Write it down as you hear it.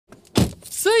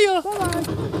ya. Bye-bye.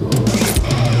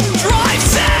 Drive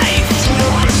safe!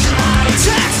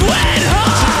 Text when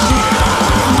home!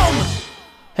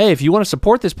 Hey, if you want to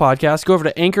support this podcast, go over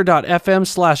to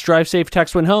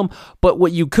anchor.fm/drivesafetextwhenhome. But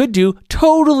what you could do,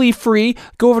 totally free,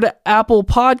 go over to Apple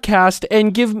Podcast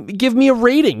and give me a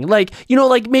rating. Like,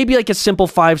 maybe like a simple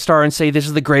 5-star and say this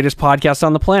is the greatest podcast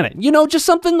on the planet. Just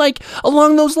something like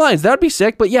along those lines. That would be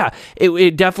sick. But yeah,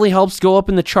 it definitely helps go up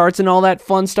in the charts and all that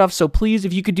fun stuff. So please,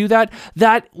 if you could do that,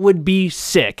 that would be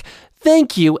sick.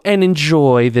 Thank you, and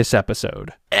enjoy this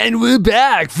episode. And we're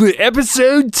back for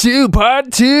episode 2,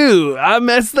 part 2. I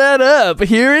messed that up.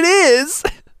 Here it is.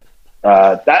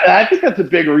 I think that's a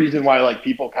big reason why like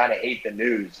people kind of hate the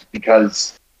news,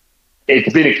 because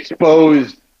it's been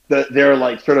exposed. Their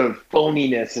like sort of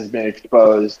phoniness has been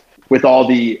exposed with all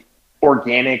the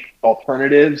organic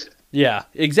alternatives. Yeah,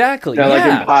 exactly. Like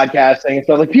in podcasting and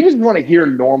stuff. Like people just want to hear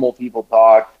normal people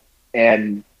talk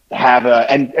and have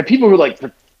and people who like.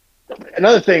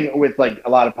 Another thing with like a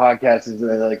lot of podcasts is that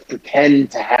they like pretend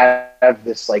to have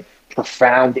this like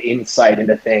profound insight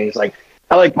into things. Like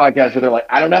I like podcasts where they're like,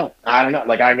 I don't know.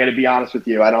 Like I'm gonna be honest with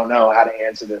you, I don't know how to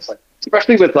answer this. Like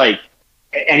especially with like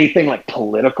anything like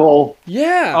political.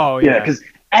 Yeah. Oh yeah. Because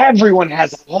everyone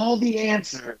has all the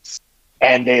answers,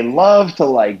 and they love to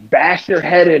like bash your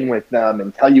head in with them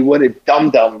and tell you what a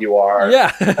dum-dum you are.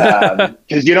 Yeah.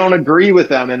 Because you don't agree with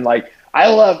them, and like.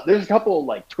 There's a couple of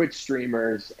like Twitch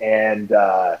streamers and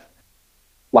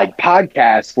like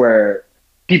podcasts where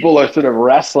people are sort of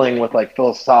wrestling with like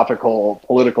philosophical,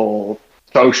 political,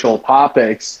 social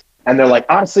topics. And they're like,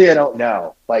 honestly, I don't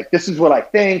know. Like, this is what I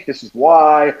think. This is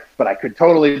why, but I could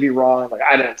totally be wrong. Like,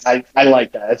 I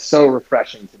like that. It's so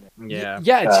refreshing to me. Yeah.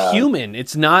 Yeah, it's human.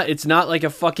 It's not like a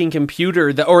fucking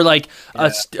computer that, or like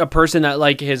a person that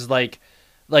like has like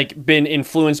been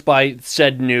influenced by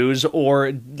said news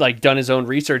or like done his own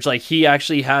research. Like he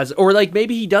actually has, or like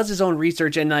maybe he does his own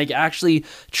research and like actually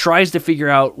tries to figure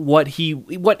out what he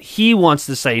wants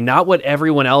to say, not what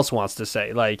everyone else wants to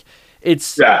say. Like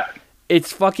it's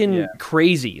fucking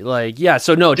crazy. Like, yeah.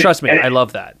 So no, trust me. I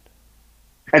love that.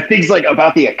 And things like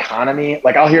about the economy,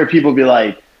 like I'll hear people be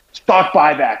like, stock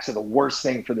buybacks are the worst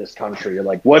thing for this country. You're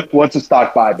like, what's a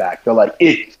stock buyback? They're like,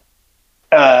 it's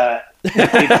bad.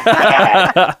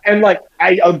 And like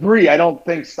I agree, I don't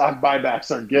think stock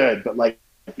buybacks are good, but like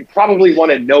you probably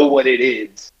want to know what it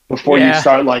is before you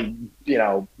start like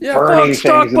burning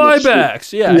stock things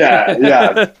buybacks.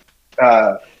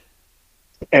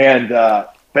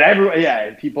 But everyone,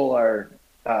 and people are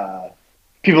like,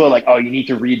 oh, you need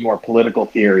to read more political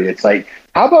theory. It's like,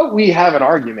 how about we have an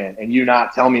argument and you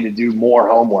not tell me to do more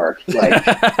homework? Like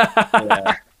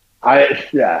Or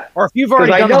if you've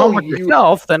already done the homework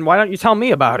yourself, then why don't you tell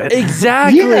me about it?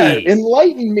 Exactly. Yeah,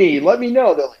 enlighten me. Let me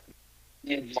know. They're like,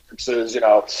 Marx's,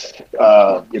 notes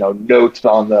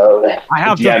on the. I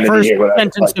have the first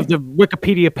sentence of the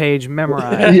Wikipedia page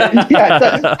memorized.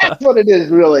 That's what it is.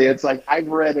 Really, it's like I've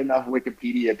read enough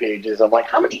Wikipedia pages. I'm like,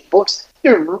 how many books?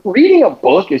 Dude, reading a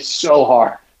book is so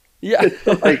hard. Yeah, it's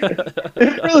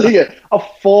really a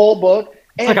full book.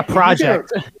 It's like a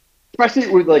project.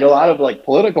 Especially with like a lot of like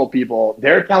political people,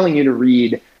 they're telling you to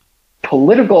read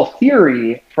political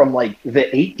theory from like the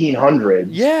 1800s.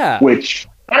 Yeah. Which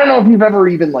I don't know if you've ever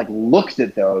even like looked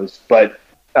at those, but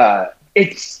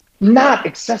it's not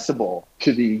accessible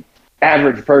to the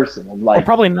average person. And like,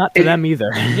 probably not to them either.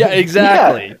 Yeah,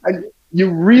 exactly. Yeah, you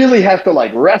really have to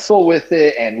like wrestle with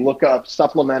it and look up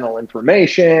supplemental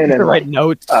information and write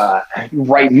notes,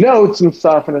 and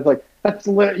stuff. And it's like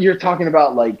you're talking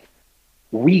about like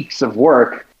weeks of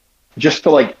work just to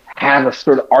like have a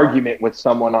sort of argument with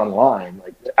someone online.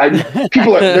 Like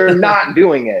they're not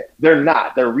doing it.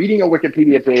 They're reading a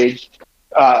Wikipedia page,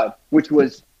 which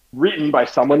was written by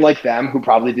someone like them who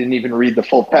probably didn't even read the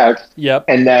full text. Yep.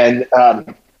 And then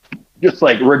just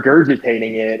like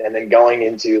regurgitating it and then going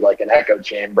into like an echo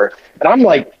chamber. And I'm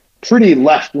like pretty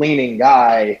left leaning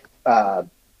guy. But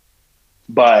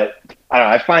I don't know,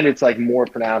 I find it's like more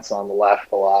pronounced on the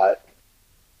left a lot.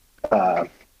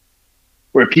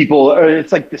 Where people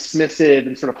it's like dismissive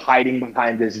and sort of hiding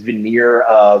behind this veneer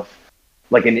of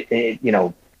like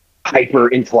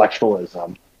hyper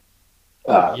intellectualism.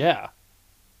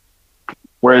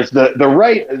 Whereas the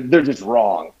right, they're just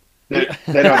wrong. They don't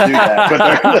do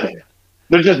that, but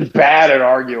they're just bad at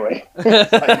arguing.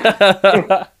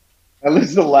 At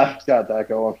least the left's got that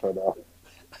going for them.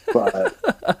 But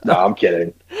no, I'm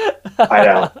kidding. I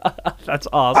don't. That's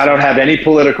awesome. I don't have any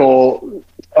political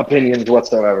opinions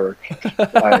whatsoever.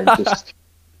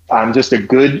 I'm just a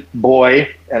good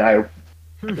boy, and I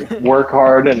work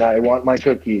hard, and I want my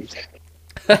cookies.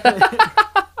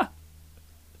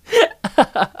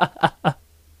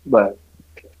 But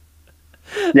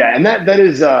yeah, and that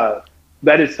is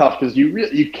tough because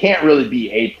you can't really be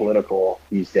apolitical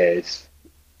these days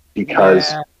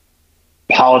because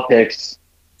politics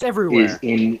it's everywhere.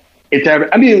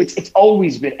 It's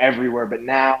always been everywhere, but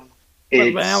now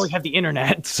now we have the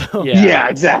internet. So yeah,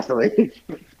 exactly.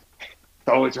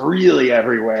 So it's really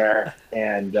everywhere,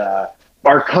 and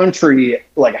our country,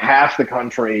 like half the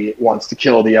country, wants to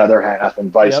kill the other half,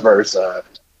 and vice versa.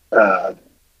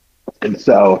 And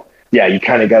so, yeah, you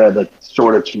kind of got to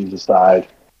sort of choose a side.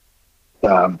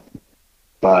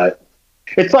 But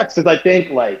it sucks because I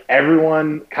think like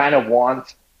everyone kind of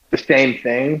wants the same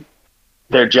thing.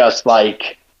 They're just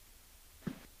like,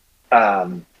 I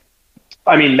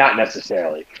mean, not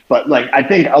necessarily, but like I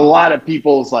think a lot of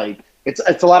people's like it's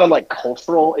a lot of like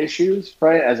cultural issues,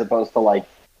 right, as opposed to like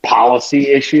policy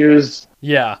issues.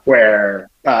 Yeah, where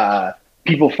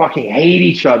people fucking hate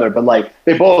each other, but like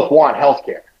they both want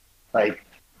healthcare. Like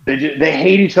they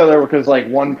hate each other because like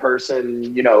one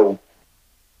person,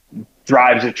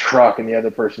 drives a truck and the other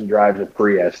person drives a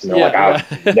Prius, and they're I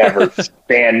would never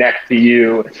stand next to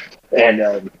you.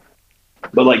 And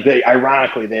but like they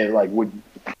like would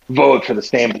vote for the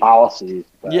same policies.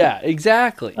 But, yeah,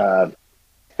 exactly.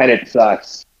 And it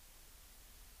sucks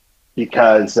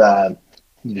because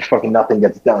fucking nothing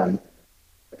gets done.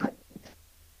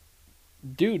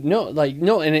 Dude, no,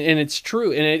 and it's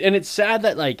true, and it's sad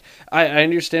that like I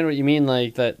understand what you mean,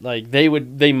 like that, like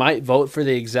they might vote for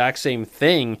the exact same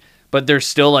thing, but they're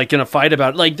still like gonna fight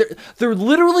about it. Like they're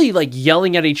literally like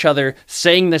yelling at each other,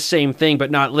 saying the same thing, but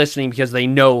not listening because they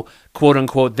know, quote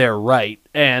unquote, they're right.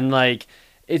 And like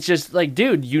it's just like,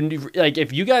 dude, like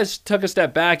if you guys took a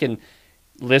step back and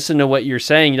listen to what you're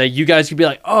saying, like you guys could be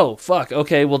like, oh fuck,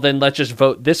 okay, well then let's just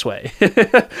vote this way.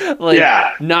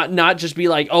 Like not just be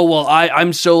like, oh well,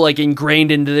 I'm so like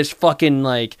ingrained into this fucking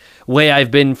like way I've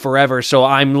been forever, so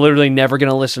I'm literally never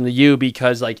gonna listen to you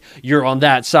because like you're on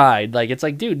that side. Like it's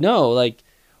like, dude, no, like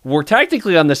we're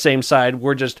technically on the same side,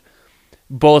 we're just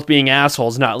both being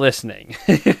assholes not listening.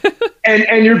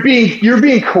 and you're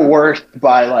being coerced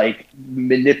by like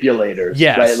manipulators.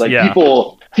 Yes, right? Like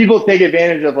people take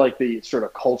advantage of like the sort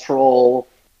of cultural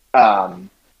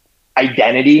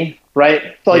identity,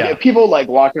 right? So like people like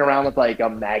walking around with like a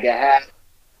MAGA hat,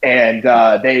 and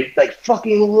they like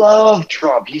fucking love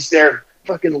Trump. He's their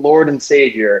fucking Lord and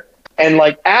Savior. And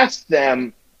like ask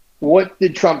them, what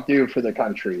did Trump do for the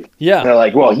country? Yeah, and they're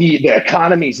like, well, the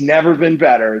economy's never been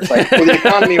better. It's like, well, the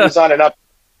economy was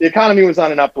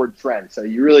on an upward trend, so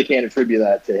you really can't attribute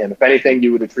that to him. If anything,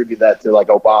 you would attribute that to like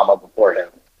Obama before him.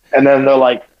 And then they're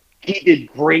like, he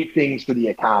did great things for the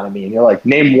economy. And you're like,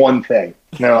 name one thing.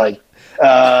 And they're like,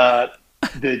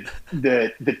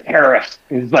 the tariffs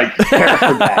is like tariff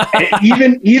for that.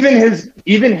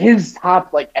 Even his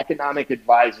top like economic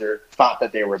advisor thought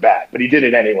that they were bad, but he did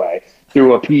it anyway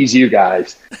to appease you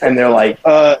guys. And they're like,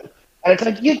 and it's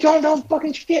like, you don't know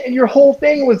fucking shit. And your whole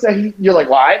thing was that you're like,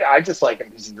 well, I just like him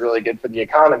because he's really good for the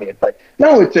economy. It's like,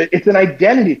 no, it's an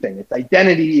identity thing. It's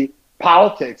identity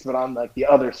politics, but on like the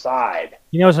other side.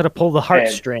 He knows how to pull the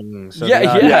heartstrings. So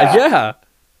yeah.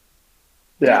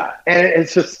 And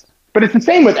it's just, but it's the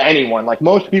same with anyone. Like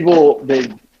most people,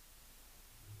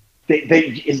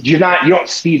 you don't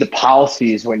see the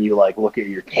policies when you like look at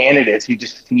your candidates. You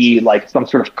just see like some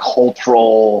sort of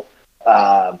cultural,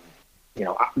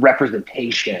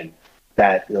 representation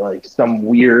that like some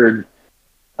weird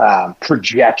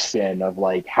projection of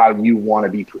like how you want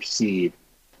to be perceived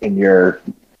in your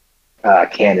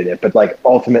candidate, but like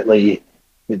ultimately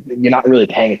you're not really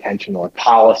paying attention to like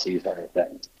policies or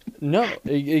anything. No,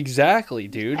 exactly,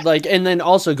 dude. Like, and then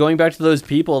also going back to those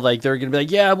people, like they're gonna be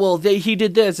like, yeah, well, he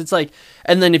did this. It's like,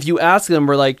 and then if you ask them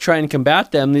or like try and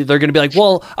combat them, they're gonna be like,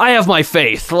 well, I have my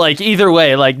faith. Like either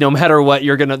way, like no matter what,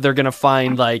 they're gonna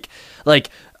find like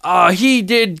he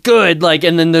did good. Like,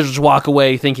 and then they'll just walk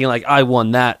away thinking like I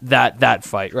won that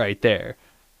fight right there.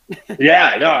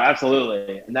 Yeah, no,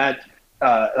 absolutely, and that.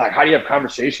 Like, how do you have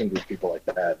conversations with people like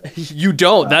that? You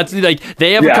don't. That's like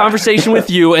they have a conversation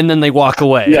with you, and then they walk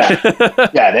away. Yeah,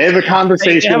 they have a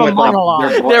conversation. They have a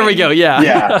monologue. Like, there we go.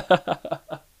 Yeah.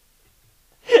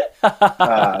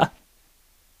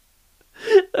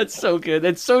 That's so good.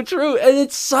 That's so true, and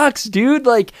it sucks, dude.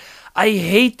 Like, I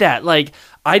hate that. Like,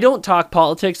 I don't talk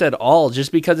politics at all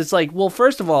just because it's like, well,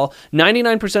 first of all,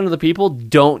 99% of the people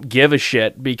don't give a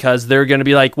shit because they're going to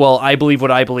be like, well, I believe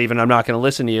what I believe and I'm not going to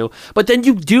listen to you. But then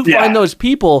you do find those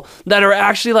people that are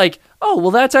actually like, oh, well,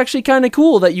 that's actually kind of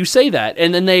cool that you say that.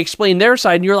 And then they explain their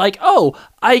side and you're like, oh,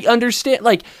 I understand.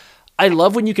 Like, I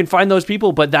love when you can find those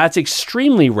people, but that's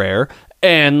extremely rare.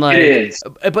 And like,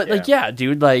 but like, yeah,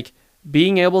 dude, like,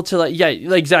 being able to like, yeah,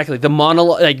 exactly. The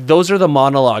monologue, like those are the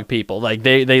monologue people. Like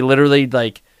they literally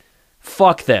like,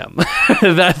 fuck them.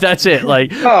 That's it.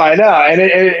 Like, oh, I know. And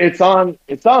it's on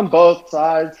both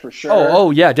sides for sure.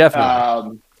 Oh yeah,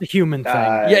 definitely. The human thing.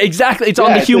 Yeah, exactly. It's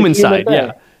on the human side. Thing.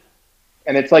 Yeah.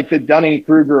 And it's like the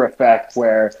Dunning-Kruger effect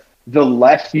where the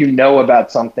less you know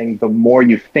about something, the more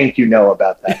you think you know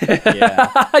about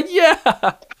that.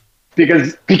 Yeah.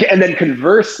 Because and then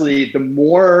conversely, the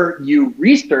more you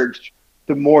research,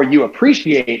 the more you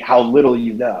appreciate how little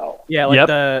you know. Yeah, like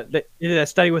the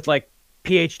study with like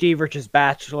PhD versus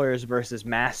bachelor's versus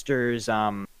master's,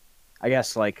 I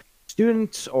guess like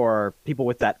students or people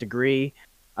with that degree,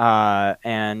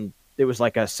 and it was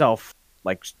like a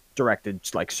directed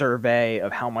like survey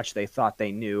of how much they thought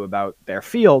they knew about their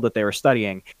field that they were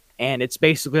studying, and it's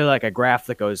basically like a graph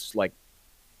that goes like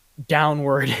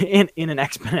downward in an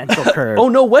exponential curve. Oh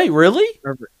no way, really?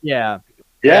 Yeah.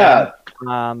 Yeah.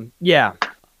 Yeah.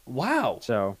 Wow.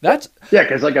 So that's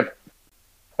because like a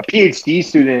PhD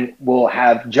student will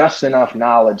have just enough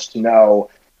knowledge to know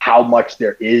how much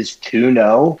there is to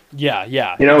know. Yeah.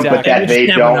 Exactly. But that they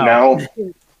don't know.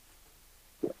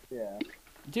 Yeah.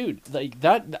 Dude, like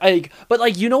that, but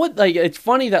like, you know what? Like, it's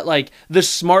funny that like the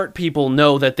smart people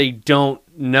know that they don't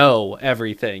know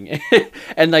everything,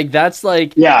 and like that's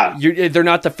like, they're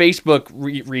not the Facebook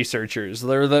researchers.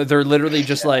 They're literally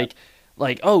just like,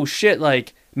 oh shit,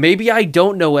 like maybe I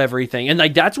don't know everything, and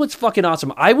like that's what's fucking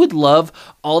awesome. I would love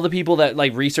all the people that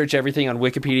like research everything on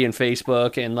Wikipedia and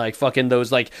Facebook, and like fucking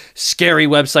those like scary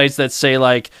websites that say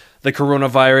like the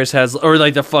coronavirus has, or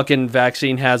like the fucking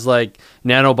vaccine has like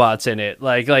nanobots in it.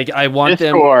 Like I want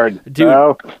Discord,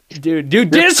 them,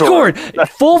 dude, Discord,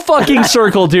 full fucking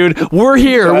circle, dude. We're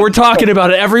here. We're talking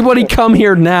about it. Everybody come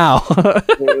here now.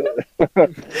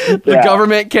 The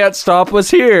government can't stop us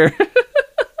here.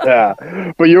 Yeah,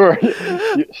 but you were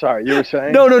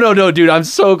saying? No, dude. I'm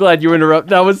so glad you interrupted.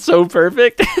 That was so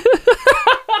perfect.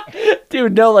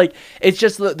 Dude, no, like, it's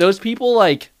just those people,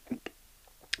 like,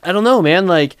 I don't know, man,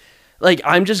 like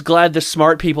I'm just glad the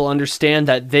smart people understand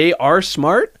that they are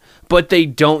smart, but they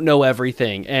don't know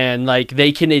everything, and like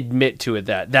they can admit to it.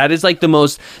 That is like the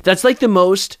most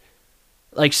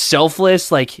like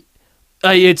selfless, like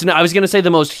it's not, I was gonna say the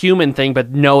most human thing,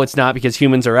 but no, it's not, because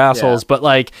humans are assholes. But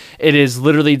like it is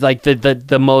literally like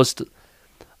the most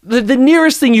the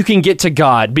nearest thing you can get to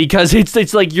God, because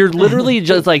it's like you're literally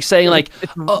just like saying like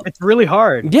it's really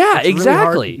hard. Yeah, it's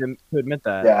exactly. Really hard to admit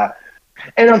that. Yeah.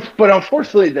 But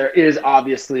unfortunately, there is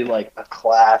obviously like a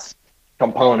class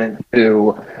component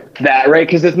to that, right?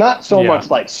 Because it's not so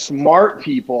much like smart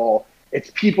people;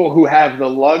 it's people who have the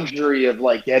luxury of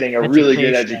like getting a really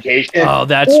good education. Oh,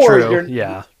 that's true.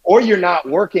 Yeah. Or you're not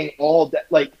working all day.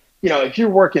 Like, you know, if you're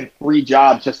working 3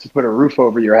 jobs just to put a roof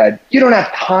over your head, you don't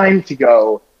have time to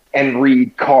go and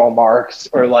read Karl Marx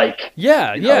or like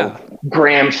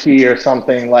Gramsci or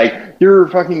something. Like, you're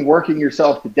fucking working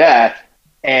yourself to death.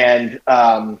 And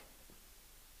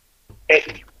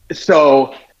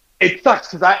so it sucks,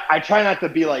 because I try not to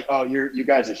be like, oh, you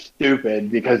guys are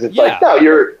stupid, because it's like,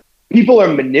 no, people are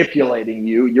manipulating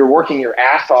you. You're working your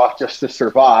ass off just to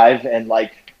survive, and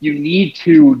like you need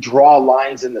to draw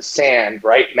lines in the sand,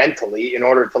 right, mentally, in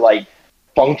order to like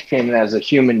function as a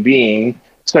human being.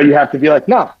 So you have to be like,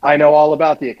 no, I know all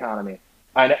about the economy.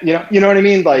 I know, you know what I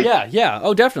mean? Like, yeah,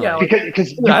 oh, definitely. Yeah,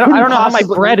 because I don't know how my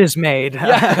bread is made.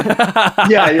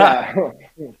 Yeah.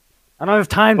 I don't have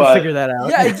time to figure that out.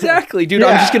 Yeah, exactly, dude.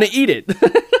 I'm just gonna eat it.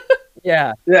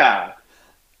 Yeah.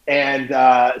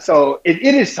 And so it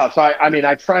is tough. So I mean,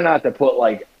 I try not to put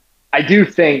like, I do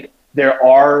think there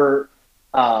are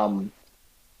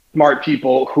smart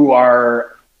people who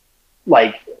are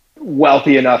like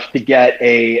wealthy enough to get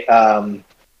a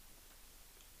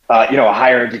a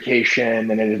higher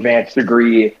education and an advanced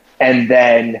degree, and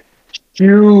then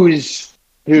choose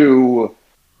to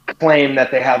claim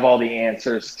that they have all the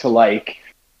answers to like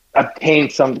obtain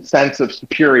some sense of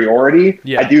superiority.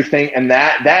 I do think, and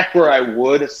that's where I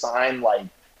would assign like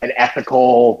an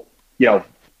ethical,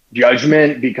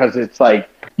 judgment, because it's like,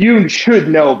 you should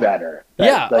know better. Is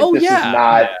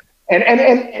not.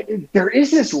 And there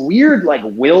is this weird like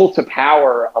will to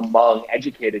power among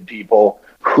educated people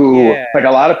who like a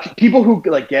lot of people who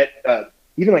like get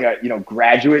even like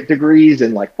graduate degrees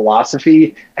in like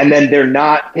philosophy, and then they're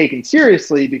not taken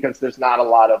seriously because there's not a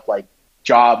lot of like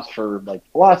jobs for like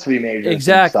philosophy majors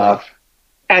and stuff.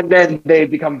 And then they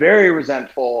become very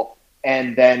resentful,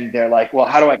 and then they're like, well,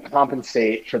 how do I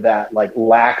compensate for that like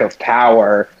lack of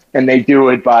power? And they do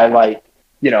it by like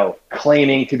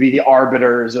claiming to be the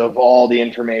arbiters of all the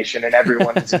information, and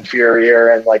everyone is inferior,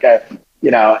 and like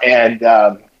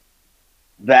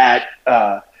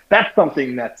that's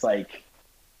something that's like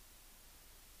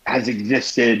has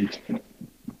existed,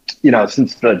 you know,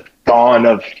 since the dawn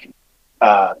of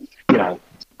you know,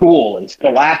 school and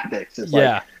scholastics. It's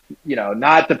like, you know,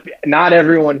 not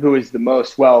everyone who is the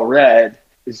most well read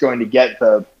is going to get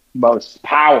the most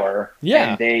power. Yeah.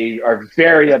 And they are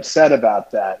very upset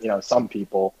about that, you know, some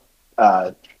people.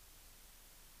 But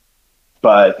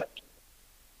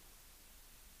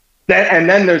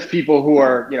then there's people who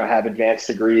are, you know, have advanced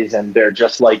degrees and they're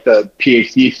just like the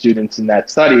PhD students in that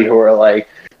study who are like,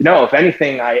 you know, if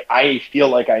anything, I feel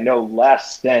like I know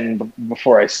less than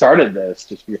before I started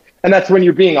this. And that's when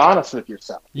you're being honest with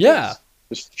yourself. Yeah.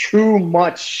 There's too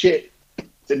much shit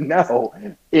to know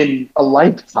in a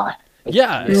lifetime.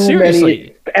 Yeah,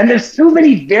 seriously. And there's too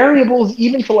many variables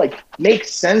even to like make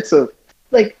sense of,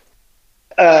 like,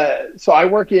 so I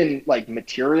work in like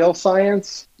material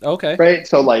science. Okay. Right.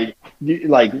 So like, you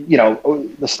know,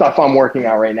 the stuff I'm working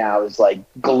on right now is like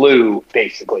glue,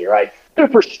 basically, right? They're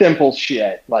for simple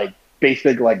shit, like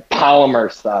basic, like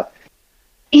polymer stuff.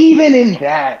 Even in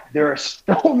that, there are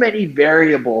so many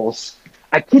variables.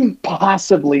 I couldn't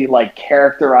possibly like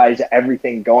characterize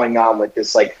everything going on with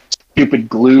this like stupid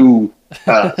glue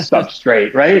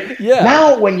substrate, right? Yeah.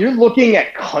 Now, when you're looking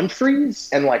at countries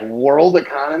and like world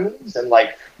economies and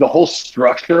like the whole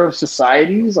structure of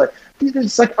societies, like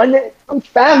there's like an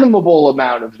unfathomable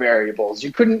amount of variables.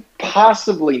 You couldn't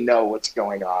possibly know what's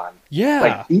going on. Yeah.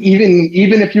 Like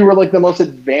even if you were like the most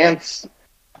advanced,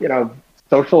 you know,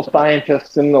 social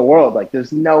scientists in the world, like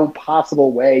there's no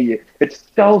possible way. It's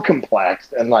so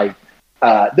complex, and like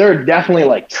there are definitely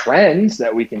like trends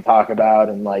that we can talk about,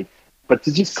 and like, but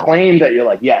to just claim that you're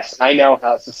like, yes, I know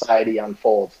how society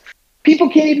unfolds. People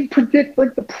can't even predict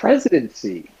like the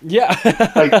presidency. Yeah.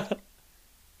 Like,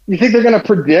 you think they're gonna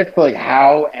predict like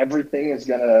how everything is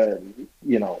gonna,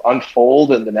 you know,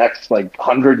 unfold in the next like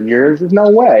 100 years? There's no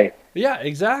way. Yeah,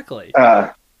 exactly.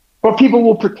 But people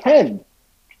will pretend,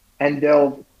 and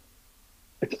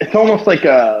it's almost like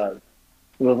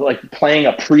playing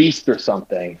a priest or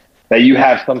something, that you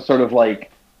have some sort of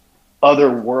like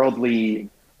otherworldly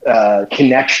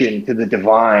connection to the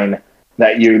divine,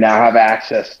 that you now have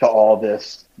access to all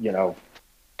this, you know,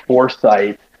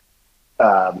 foresight.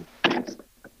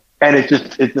 And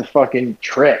it's a fucking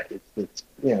trick. It's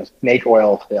you know, snake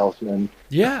oil salesman.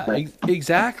 Yeah,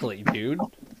 exactly, dude.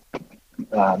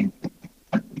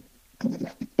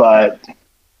 But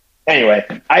anyway,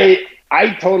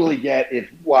 I totally get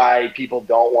why people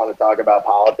don't want to talk about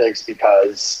politics,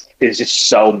 because it's just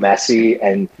so messy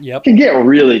and can get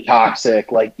really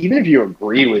toxic. Like, even if you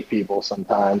agree with people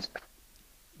sometimes.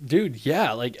 Dude,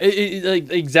 yeah, like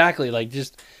exactly, like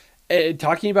just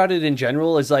talking about it in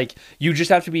general is like, you just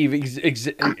have to be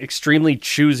extremely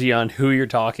choosy on who you're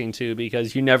talking to,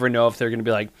 because you never know if they're going to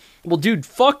be like, well, dude,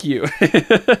 fuck you.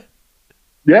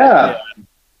 Yeah.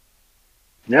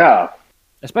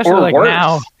 Especially or like worse.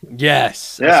 now.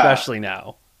 Yes, Yeah. especially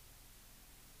now.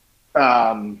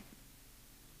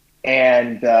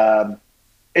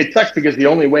 It sucks, because the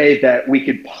only way that we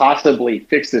could possibly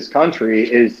fix this country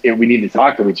is if we need to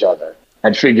talk to each other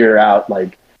and figure out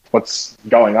like what's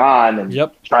going on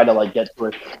and try to like get to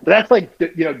it. But that's like,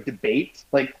 you know, debate,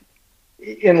 like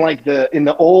in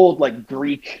the old like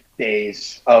Greek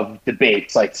days of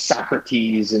debates, like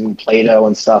Socrates and Plato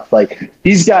and stuff, like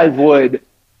these guys would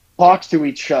talk to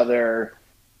each other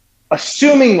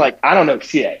assuming like, I don't know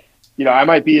shit. You know, I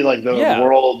might be like the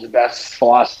world's best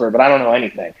philosopher, but I don't know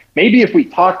anything. Maybe if we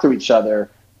talk to each other,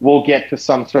 we'll get to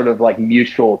some sort of like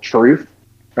mutual truth,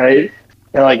 right?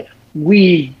 And like,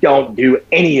 we don't do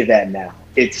any of that now.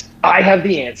 It's, I have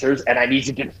the answers and I need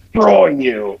to destroy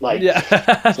you. Like, so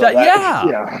that,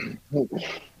 you know,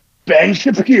 Ben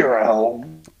Shapiro,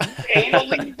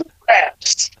 anally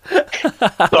depressed,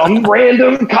 some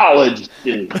random college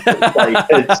dude. Like,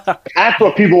 that's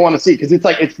what people want to see, because it's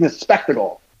like, it's the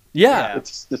spectacle. Yeah.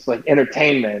 It's just like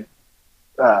entertainment.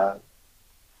 But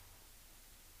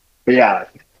yeah.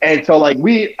 And so like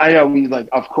I know we like,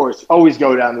 of course, always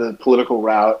go down the political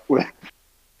route with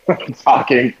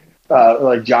talking,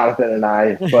 like Jonathan and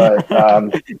I, but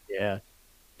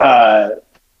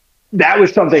that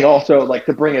was something also, like,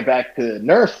 to bring it back to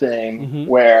nursing,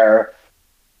 where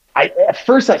at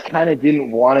first I kind of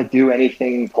didn't want to do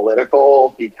anything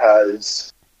political,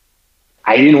 because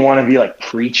I didn't want to be like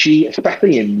preachy,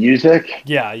 especially in music.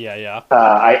 Yeah.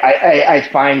 I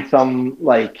find some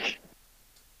like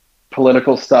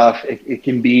political stuff, it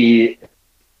can be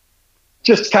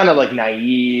just kind of like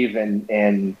naive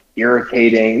and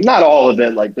irritating. Not all of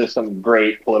it. Like, there's some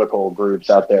great political groups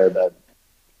out there that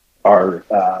are,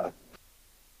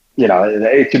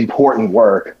 it's important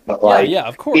work, but like, yeah,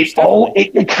 of course,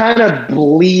 definitely. it kind of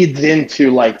bleeds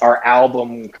into like our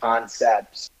album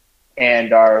concepts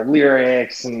and our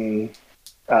lyrics and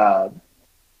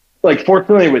like,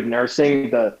 fortunately with Nursing,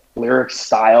 the lyric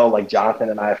style, like Jonathan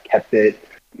and I have kept it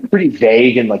pretty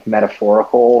vague and like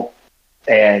metaphorical,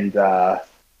 and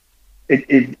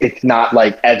it's not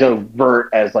like as overt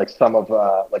as like some of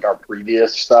like our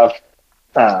previous stuff.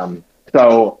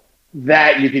 So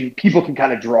that people can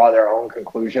kind of draw their own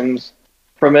conclusions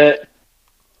from it,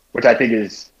 which I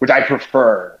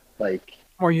prefer. Like,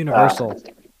 More universal.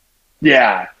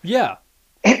 Yeah. Yeah.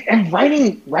 And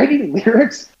writing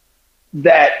lyrics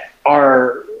that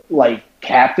are like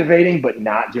captivating but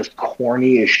not just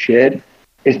corny as shit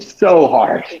is so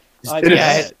hard.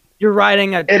 You're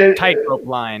riding a tightrope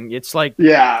line. It's like,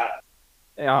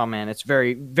 oh man, it's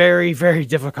very, very, very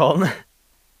difficult.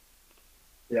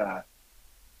 Yeah.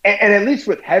 And at least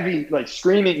with heavy, like,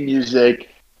 streaming music,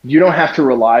 you don't have to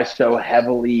rely so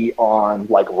heavily on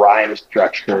like rhyme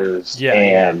structures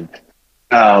and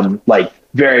like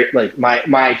very like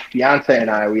my fiance and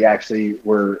I,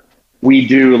 we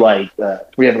do like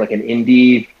we have like an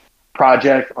indie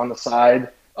project on the side.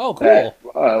 Oh, cool.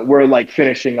 That, we're like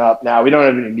finishing up now. We don't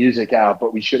have any music out,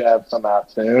 but we should have some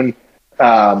out soon.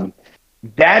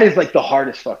 That is like the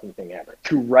hardest fucking thing ever,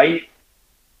 to write.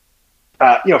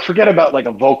 Forget about like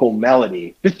a vocal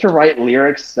melody, just to write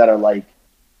lyrics that are like,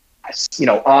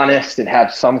 honest and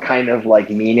have some kind of like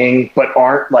meaning, but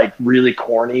aren't like really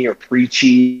corny or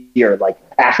preachy or like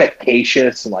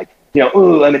affectatious and like,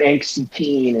 oh, I'm an angsty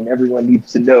teen and everyone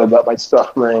needs to know about my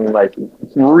suffering. Like,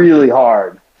 it's really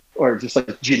hard. Or just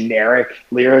like generic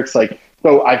lyrics. Like,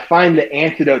 so I find the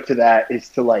antidote to that is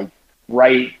to like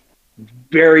write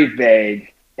very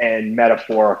vague and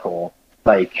metaphorical.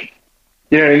 Like,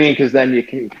 you know what I mean? Because then you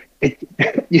can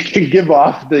give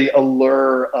off the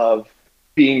allure of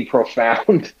being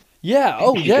profound. Yeah.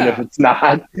 Oh, yeah. Even if it's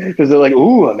not, because they're like,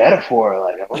 ooh, a metaphor.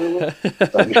 Like,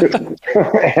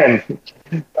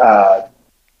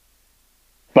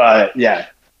 but yeah,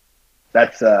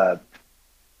 that's I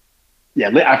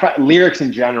find lyrics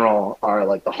in general are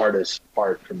like the hardest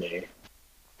part for me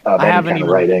of any kind of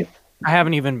writing. I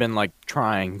haven't even been like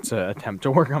trying to attempt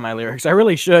to work on my lyrics. I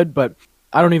really should, but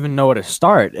I don't even know where to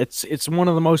start. It's one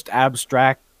of the most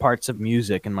abstract parts of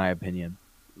music, in my opinion.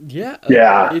 Yeah.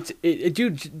 Yeah.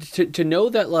 Dude, to know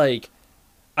that, like,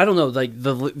 I don't know, like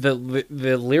the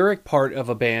lyric part of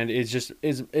a band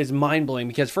is mind blowing,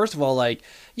 because first of all, like,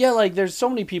 yeah, like there's so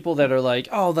many people that are like,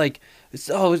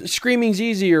 screaming's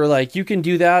easy, or like you can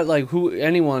do that, like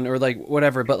anyone, or like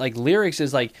whatever, but like lyrics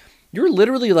is like, you're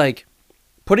literally like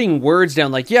putting words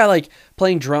down, like, yeah, like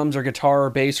playing drums or guitar or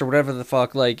bass or whatever the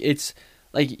fuck, like it's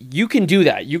like you can do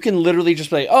that. You can literally just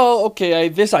play, oh, okay, I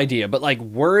have this idea, but like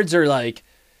words are like,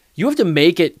 you have to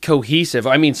make it cohesive.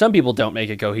 I mean, some people don't make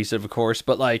it cohesive, of course,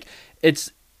 but like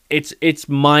it's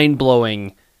mind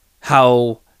blowing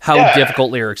how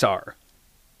difficult lyrics are.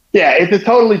 Yeah, it's a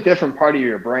totally different part of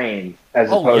your brain as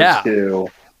opposed to,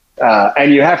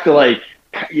 and you have to like,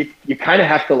 you kind of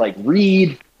have to like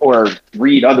read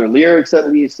other lyrics at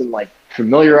least, and like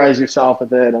familiarize yourself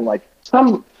with it. And like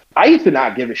I used to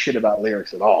not give a shit about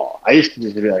lyrics at all. I used to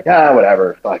just be like,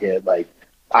 whatever, fuck it, like.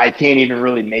 I can't even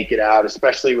really make it out,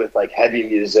 especially with like heavy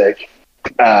music.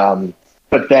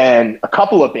 But then a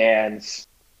couple of bands,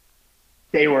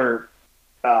 they were,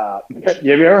 have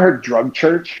you ever heard Drug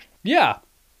Church? Yeah.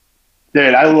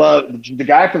 Dude, I love the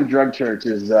guy from Drug Church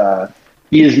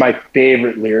he is my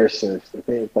favorite lyricist. I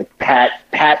think it's like Pat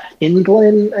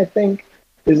Kinglin, I think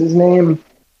is his name.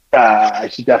 I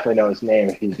should definitely know his name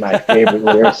if he's my favorite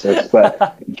lyricist,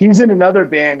 but he's in another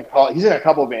band he's in a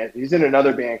couple of bands. He's in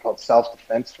another band called Self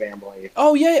Defense Family.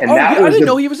 Oh yeah. I didn't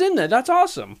know he was in that. That's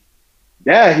awesome.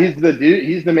 Yeah. He's the dude.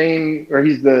 He's the main, or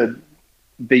he's the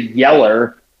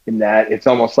yeller in that. It's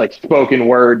almost like spoken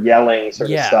word yelling sort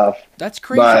of stuff. That's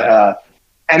crazy. But,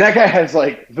 and that guy has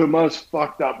like the most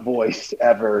fucked up voice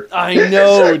ever. I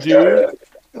know, dude.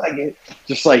 Like,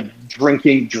 just like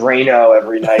drinking Drano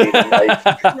every night. And,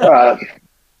 like,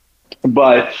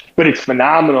 but it's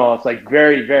phenomenal. It's like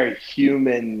very, very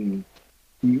human,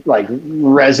 like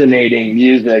resonating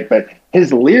music. But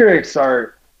his lyrics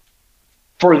are,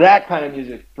 for that kind of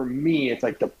music, for me, it's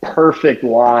like the perfect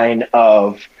line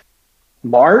of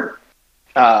smart,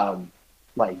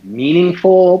 like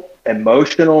meaningful,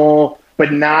 emotional,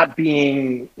 but not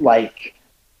being like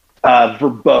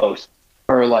verbose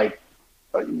or like,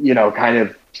 kind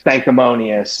of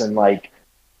sanctimonious and like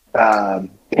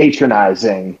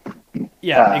patronizing.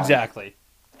 Yeah, exactly.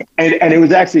 And it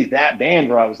was actually that band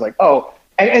where I was like, oh,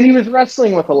 and he was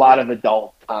wrestling with a lot of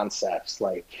adult concepts,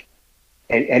 like,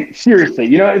 and seriously,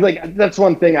 you know, like that's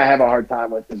one thing I have a hard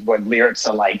time with is when lyrics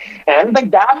are like, and the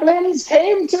goblins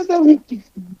came to the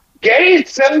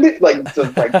gates and like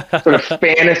sort of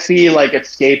fantasy, like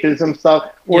escapism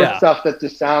stuff, or stuff that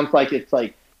just sounds like it's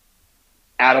like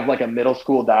out of like a middle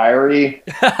school diary,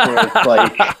 where it's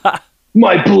like,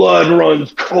 my blood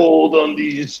runs cold on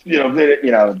these,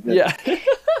 Yeah.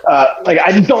 Like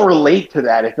I just don't relate to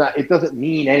that. It doesn't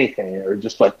mean anything. Or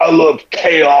just like, I love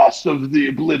chaos of the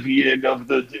oblivion of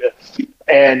the,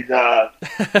 and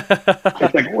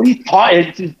it's like, what are you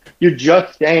talking? You're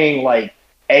just saying like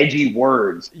edgy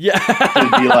words. Yeah.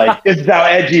 To be like, this is how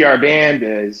edgy our band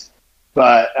is.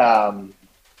 But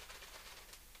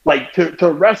like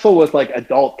to wrestle with like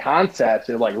adult concepts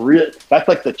and like that's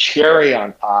like the cherry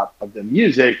on top of the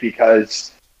music,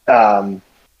 because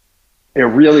it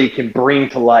really can bring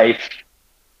to life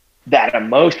that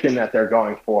emotion that they're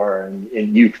going for,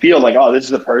 and you feel like, oh, this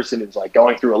is a person who's like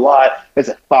going through a lot. It's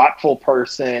a thoughtful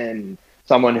person,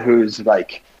 someone who's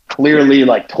like clearly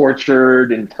like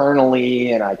tortured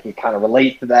internally, and I can kind of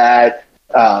relate to that.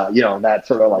 That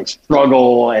sort of like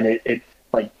struggle, and it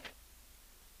like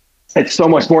it's so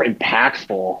much more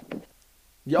impactful.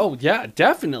 Oh yeah,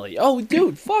 definitely. Oh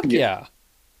dude, fuck yeah.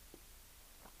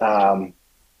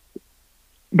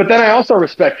 But then I also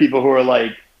respect people who are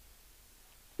like,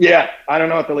 yeah, I don't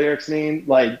know what the lyrics mean.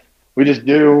 Like, we just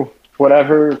do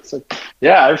whatever. It's like,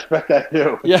 yeah, I respect that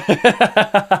too.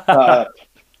 Yeah.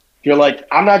 You're like,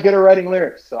 I'm not good at writing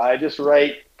lyrics, so I just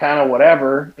write kind of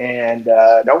whatever, and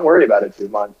don't worry about it too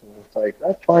much. And it's like,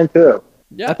 that's fine too.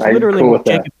 Yeah, that's literally what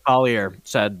Jacob Collier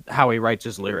said, how he writes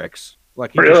his lyrics.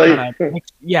 Like, he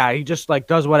he just like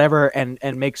does whatever and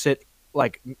makes it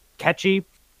like catchy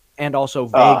and also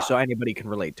vague, so anybody can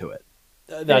relate to it.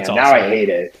 That's awesome. Now I hate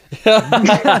it.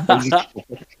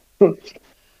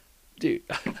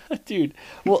 dude.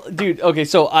 Well, dude. Okay,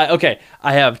 so I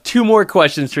have two more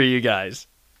questions for you guys.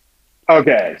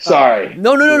 Okay, sorry.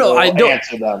 No. I don't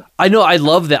answer them. I know. I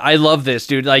love that. I love this,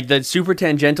 dude. Like the super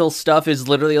tangential stuff is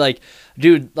literally like,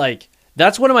 dude. Like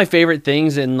that's one of my favorite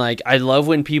things, and like I love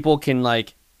when people can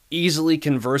like easily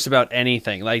converse about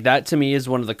anything. Like that to me is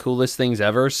one of the coolest things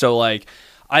ever. So like,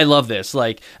 I love this.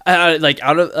 Like out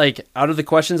of the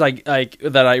questions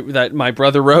that my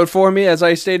brother wrote for me, as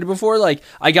I stated before, like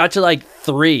I got to like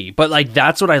 3, but like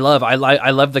that's what I love. I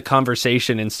love the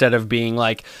conversation instead of being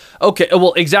like, okay,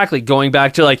 well, exactly. Going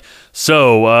back to like,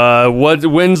 so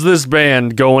when's this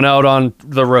band going out on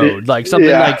the road? Like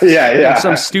something like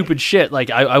some stupid shit. Like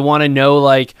I want to know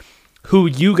like who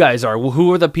you guys are.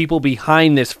 Who are the people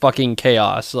behind this fucking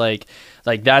chaos? Like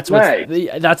that's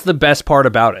that's the best part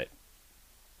about it.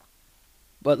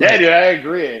 But yeah, dude, I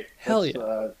agree. Hell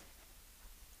yeah.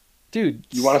 Dude.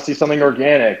 You want to see something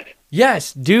organic.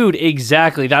 Yes, dude,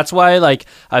 exactly. That's why, like,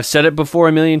 I've said it before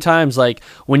a million times, like,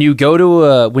 when you go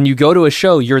to a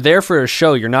show, you're there for a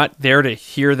show. You're not there to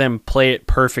hear them play it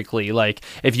perfectly. Like,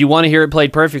 if you want to hear it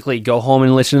played perfectly, go home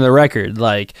and listen to the record.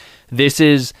 Like,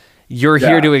 you're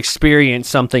here to experience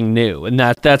something new. And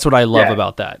that's what I love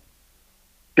about that.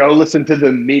 Go listen to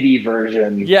the MIDI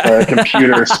version the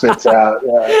computer spits out.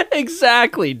 Yeah.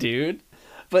 Exactly, dude.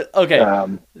 But,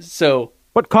 okay, so...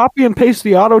 But copy and paste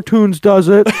the auto-tunes does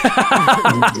it.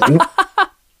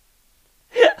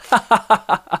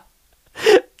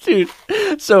 Dude,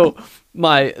 so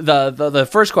the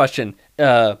first question,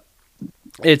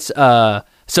 it's...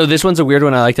 So this one's a weird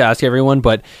one I like to ask everyone,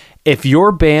 but if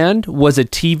your band was a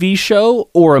TV show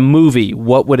or a movie,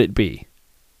 what would it be?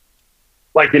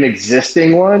 Like an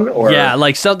existing one, or yeah,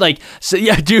 like something like so.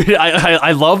 Yeah, dude,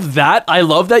 I love that. I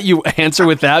love that you answer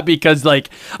with that because like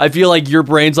I feel like your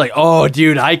brain's like, oh,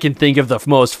 dude, I can think of the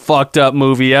most fucked up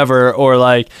movie ever, or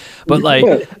like,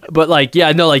 but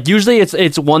yeah, no, like usually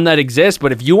it's one that exists.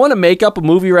 But if you want to make up a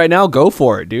movie right now, go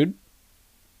for it, dude.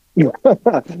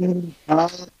 That's a good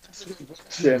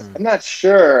question. I'm not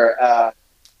sure.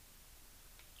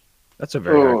 That's a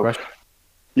very hard question.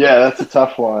 Yeah, that's a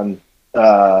tough one.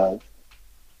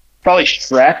 Probably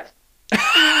Shrek. That's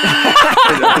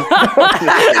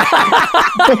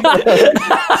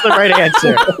the right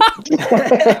answer.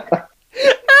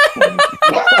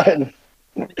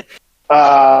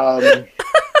 I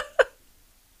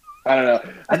don't know.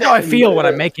 That's how I feel when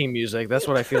I'm making music. That's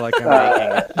what I feel like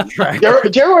I'm making.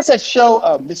 Did you ever watch that show,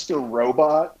 Mr.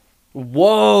 Robot?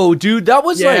 Whoa, dude, that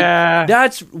was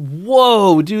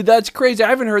whoa, dude, that's crazy. I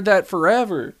haven't heard that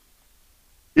forever.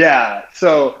 Yeah,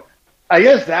 so I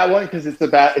guess that one, because it's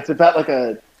about like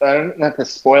I don't not to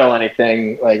spoil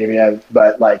anything,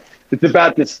 but like it's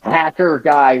about this hacker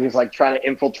guy who's like trying to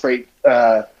infiltrate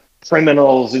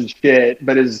criminals and shit,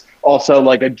 but is also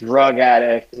like a drug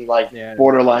addict and like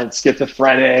borderline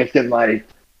schizophrenic and like.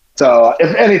 So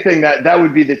if anything, that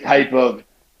would be the type of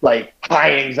like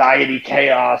high anxiety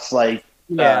chaos, like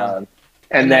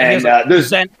and then there's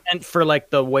resentment for like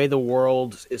the way the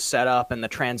world is set up and the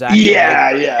transaction,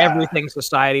 everything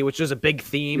society, which is a big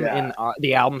theme in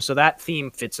the album. So that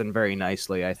theme fits in very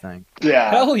nicely, I think.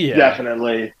 Yeah, hell yeah,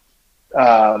 definitely.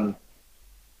 And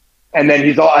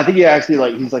then I think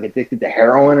he's like addicted to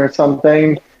heroin or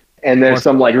something. And there's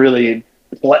some like really,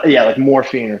 like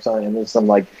morphine or something. And there's some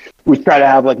like, we try to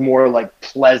have like more like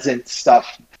pleasant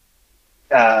stuff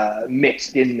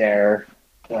mixed in there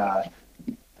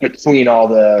between all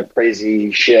the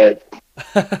crazy shit.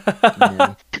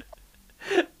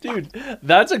 Dude,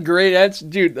 that's a great answer,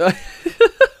 dude.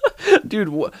 Dude,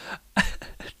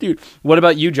 what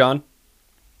about you, John?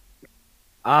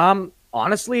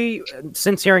 Honestly,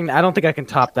 since hearing, I don't think I can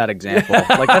top that example.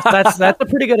 Like that's a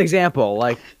pretty good example.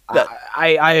 Like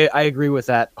I agree with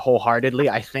that wholeheartedly.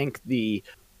 I think the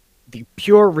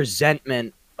pure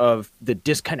resentment of the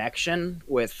disconnection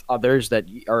with others that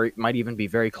might even be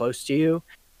very close to you,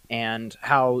 and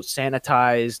how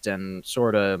sanitized and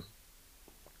sort of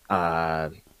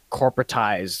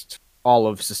corporatized all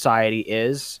of society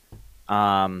is,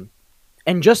 and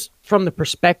just from the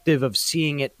perspective of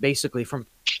seeing it basically from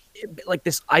like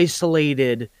this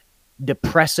isolated,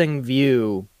 depressing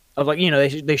view of like,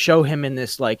 they show him in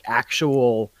this like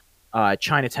actual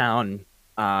Chinatown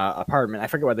apartment. I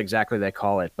forget what exactly they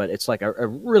call it, but it's like a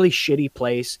really shitty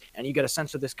place, and you get a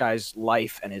sense of this guy's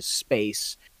life and his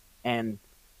space. And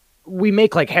we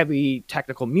make like heavy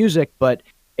technical music, but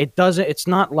it's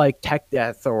not like Tech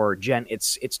Death or Gen.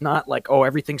 It's not like, oh,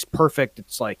 everything's perfect.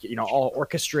 It's like, all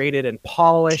orchestrated and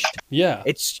polished. Yeah.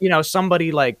 It's,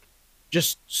 somebody like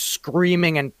just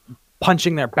screaming and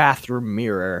punching their bathroom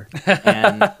mirror.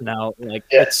 And,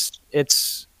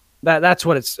 it's that's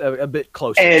what it's a bit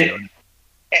closer to.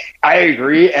 I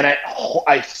agree. And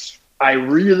I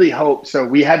really hope, so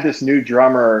we had this new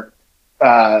drummer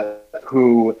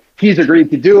who he's agreed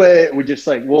to do it.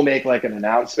 We'll make like an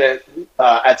announcement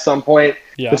at some point.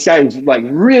 Yeah. This guy is like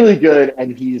really good,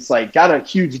 and he's like got a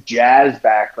huge jazz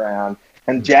background,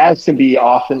 and jazz can be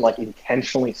often like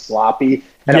intentionally sloppy.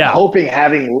 And I'm hoping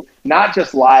having not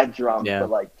just live drums, but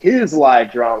like his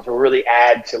live drums will really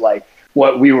add to like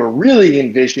what we were really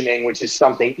envisioning, which is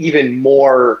something even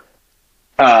more,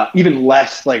 even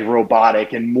less like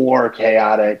robotic and more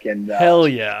chaotic. And hell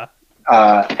yeah.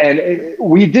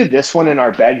 We did this one in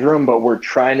our bedroom, but we're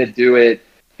trying to do it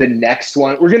the next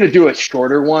one. We're going to do a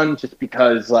shorter one just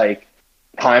because like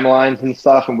timelines and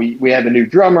stuff. And we have a new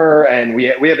drummer, and we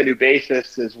have a new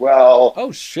bassist as well.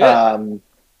 Oh shit.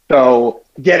 So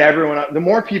get everyone up. The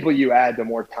more people you add, the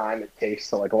more time it takes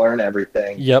to like learn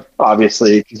everything. Yep.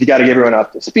 Obviously, because you got to get everyone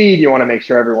up to speed. You want to make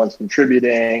sure everyone's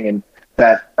contributing, and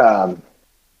that,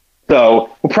 so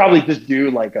we'll probably just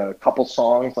do like a couple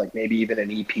songs, like maybe even an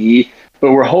EP,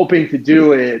 but we're hoping to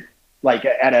do it like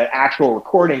at an actual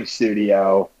recording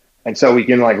studio. And so we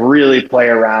can like really play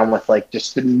around with like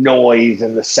just the noise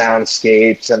and the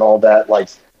soundscapes and all that, like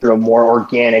sort of more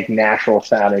organic, natural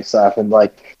sounding stuff. And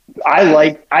like,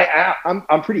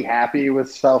 I'm pretty happy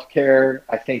with Self-Care.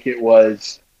 I think it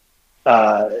was,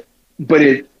 but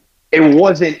it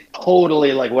wasn't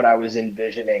totally like what I was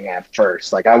envisioning at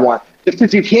first. Like just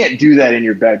because you can't do that in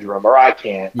your bedroom, or I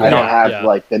can't. I don't have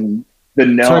like the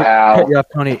know-how. Sorry, yeah,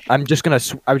 Tony. I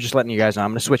was just letting you guys know.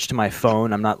 I'm gonna switch to my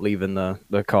phone. I'm not leaving the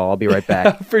call. I'll be right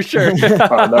back. For sure.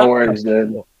 Oh, no worries,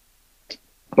 dude.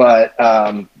 But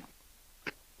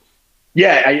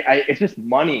it's just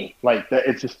money. Like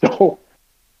it's just so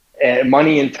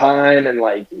money and time, and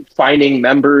like finding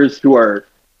members who are.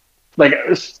 Like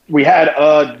we had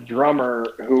a drummer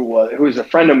who was a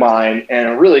friend of mine and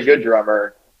a really good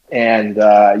drummer, and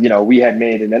we had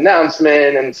made an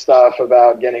announcement and stuff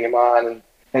about getting him on,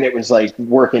 and it was like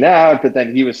working out. But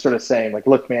then he was sort of saying like,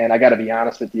 "Look, man, I got to be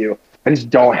honest with you. I just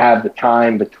don't have the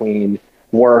time between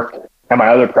work and my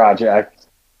other projects,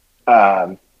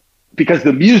 because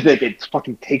the music, it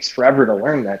fucking takes forever to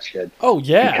learn that shit." Oh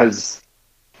yeah, because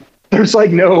there's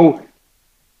like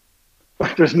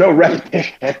there's no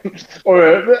repetition,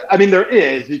 or I mean, there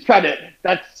is. You try to.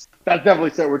 That's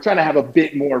definitely so. We're trying to have a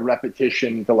bit more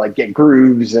repetition to like get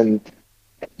grooves,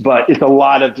 but it's a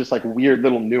lot of just like weird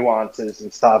little nuances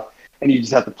and stuff, and you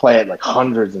just have to play it like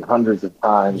hundreds and hundreds of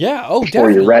times. Yeah. Before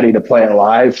definitely. You're ready to play it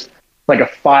live. Like a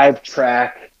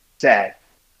 5-track set,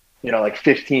 like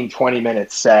 15-20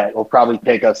 minute set will probably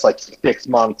take us like 6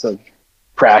 months of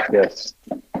practice.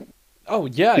 Oh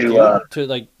yeah, to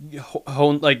like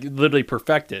hone, like literally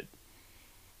perfect it.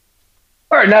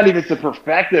 or not even to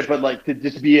perfect it, but like to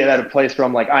just be at a place where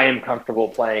I'm like, I am comfortable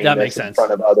playing That this makes in sense.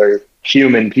 front of other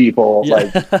human people. Yeah.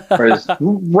 Like, whereas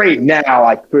right now,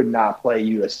 I could not play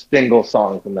you a single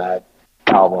song from that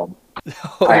album.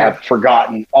 I have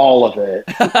forgotten all of it,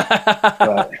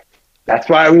 but that's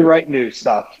why we write new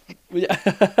stuff. Yeah.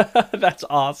 That's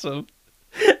awesome.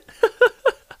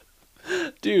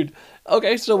 Dude.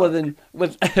 Okay, so then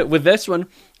with this one,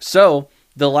 so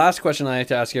the last question I have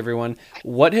to ask everyone,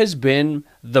 what has been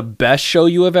the best show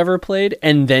you have ever played?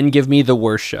 And then give me the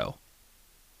worst show.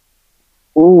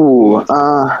 Ooh, It's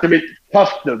gonna be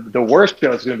tough. The worst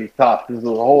show is gonna be tough. There's a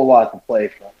whole lot to play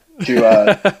from,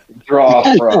 to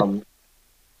draw from.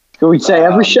 can we say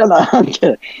every show? No, I'm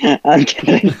kidding. I'm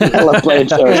kidding. I love playing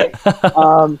shows.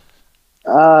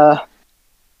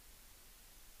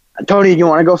 Tony, you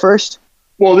want to go first?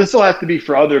 Well, this will have to be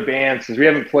for other bands because we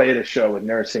haven't played a show with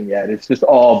Nursing yet. It's just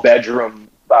all bedroom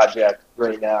projects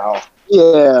right now.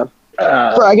 Yeah.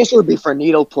 I guess it would be for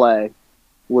Needle Play.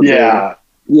 Yeah.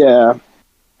 Yeah.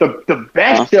 The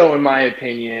best show, in my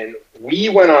opinion, we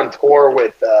went on tour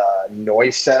with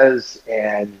Noises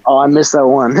and Oh, I missed that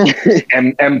one.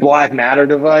 and Black Matter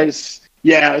Device.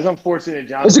 Yeah, it was unfortunate,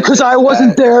 Jonathan. Is it because I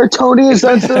wasn't there, Tony? Is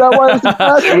that why it was the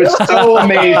best? It was so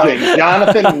amazing.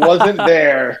 Jonathan wasn't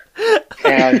there,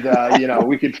 and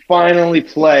we could finally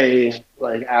play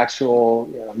like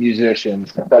actual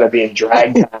musicians instead of being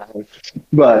dragged down.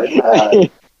 But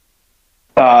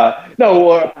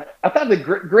no, I thought the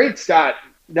Great Scott.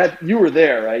 That you were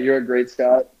there, right? You're a Great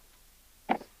Scott,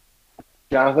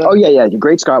 Jonathan. Oh yeah. The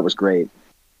Great Scott was great.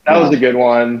 That was a good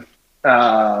one.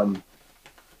 The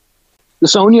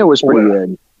Sonia was pretty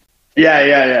good.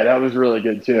 Yeah. That was really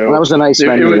good too. That was a nice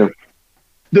venue.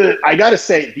 I gotta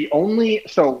say,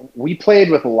 we played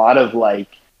with a lot of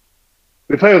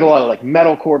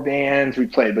metalcore bands. We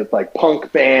played with like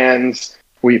punk bands.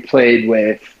 We played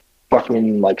with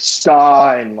fucking like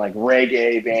ska and like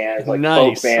reggae bands, like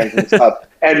folk bands and stuff.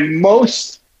 And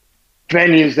most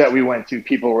venues that we went to,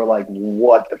 people were like,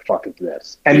 "What the fuck is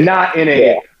this?" And not in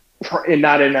a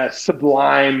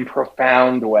sublime,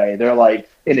 profound way. They're like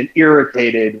in an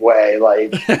irritated way,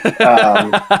 like.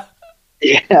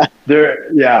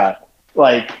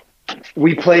 Like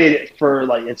we played for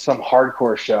like it's some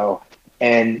hardcore show,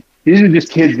 and these are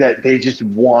just kids that they just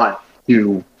want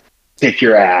to kick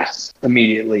your ass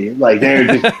immediately. Like they're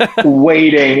just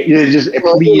waiting. They're just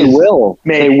please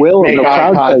they will make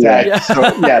eye contact.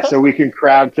 Yeah. So we can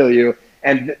crowd kill you.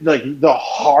 And like the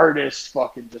hardest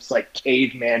fucking just like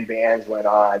caveman bands went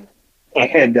on.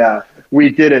 And we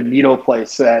did a Needle Play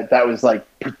set that was like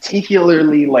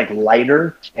particularly like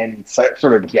lighter and sort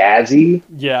of jazzy.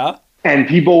 Yeah. And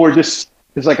people were there's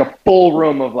like a full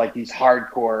room of like these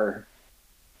hardcore,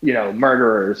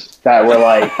 murderers that were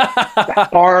like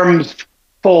arms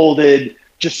folded,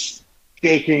 just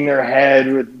shaking their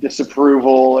head with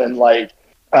disapproval and like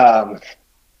that.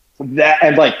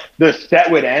 And like the set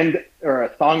would end or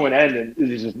a song would end and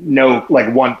there's just no,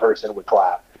 like one person would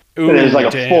clap. Ooh, so there's like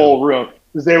a damn. full room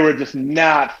because they were just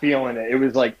not feeling it. It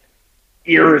was like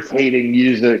irritating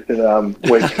music to them,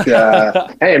 which,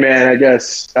 hey man, I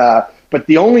guess, but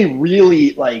the only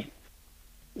really like,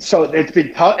 so it's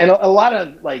been tough. And a lot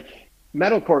of like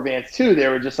metalcore bands too, they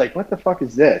were just like, what the fuck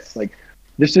is this? Like,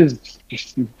 this is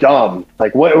just dumb.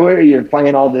 Like, what are you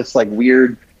playing all this like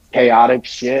weird, chaotic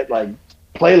shit? Like,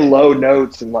 play low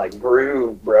notes and like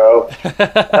groove, bro.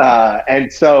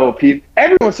 And so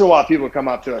every once in a while people come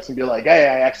up to us and be like, hey,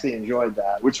 I actually enjoyed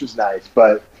that, which was nice.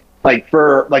 But like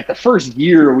for like the first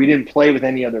year, we didn't play with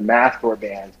any other mathcore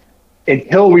bands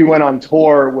until we went on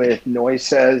tour with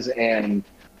Noises and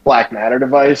Black Matter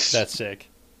Device. That's sick.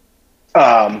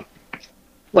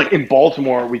 Like in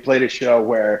Baltimore, we played a show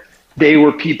where they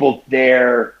were people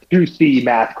there to see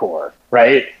mathcore,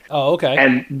 right? Oh, okay.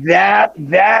 And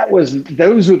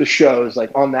those were the shows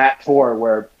like on that tour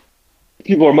where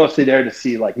people are mostly there to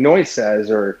see like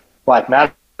Noises or Black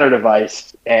Matter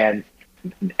Device, and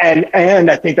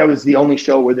I think that was the only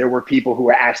show where there were people who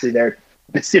were actually there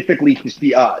specifically to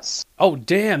see us. Oh,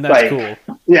 damn, that's cool.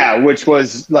 Yeah, which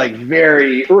was like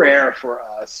very rare for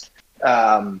us.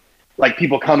 Like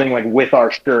people coming like with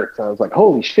our shirts. I was like,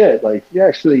 holy shit! Like you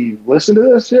actually listen to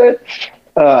this shit.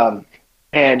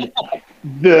 And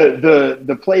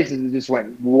the places just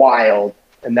went wild,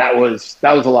 and that was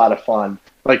a lot of fun.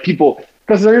 Like people,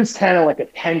 because there's kind of like a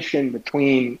tension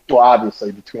between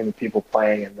the people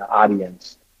playing and the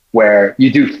audience, where you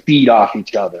do feed off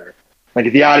each other. Like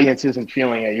if the audience isn't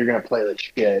feeling it, you're gonna play like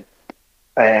shit,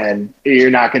 and you're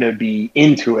not gonna be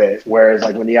into it. Whereas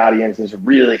like when the audience is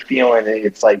really feeling it,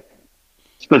 it's like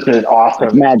such an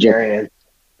awesome magic experience.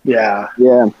 Yeah.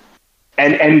 Yeah.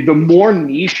 And the more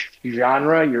niche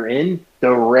genre you're in,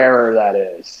 the rarer that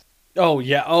is. Oh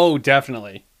yeah. Oh,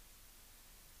 definitely.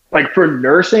 Like for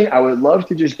nursing, I would love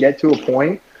to just get to a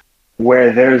point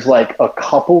where there's like a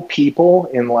couple people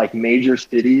in like major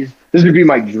cities. This would be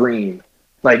my dream.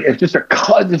 Like it's just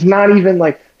it's not even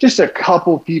like just a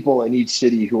couple people in each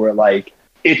city who are like,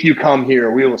 if you come here,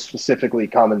 we will specifically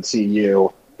come and see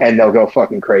you, and they'll go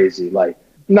fucking crazy. Like,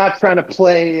 not trying to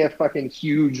play a fucking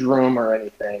huge room or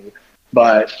anything,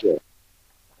 but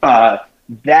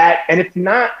that, and it's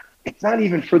not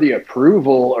even for the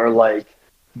approval or like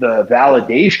the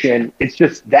validation. It's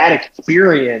just that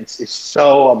experience is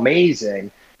so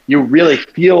amazing. You really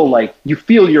feel like you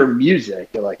feel your music.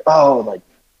 You're like, oh, like,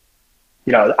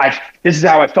 you know, this is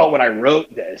how I felt when I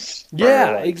wrote this.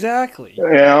 Yeah, like, exactly. You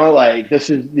know, like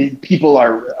the people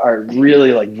are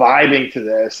really like vibing to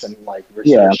this, and like we're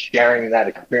sort of sharing that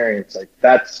experience. Like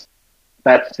that's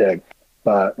sick,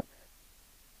 but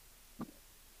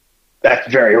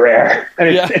that's very rare, and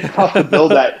it's tough to build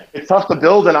that. It's tough to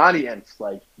build an audience.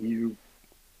 Like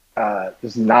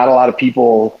there's not a lot of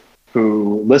people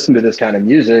who listen to this kind of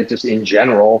music, just in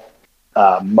general.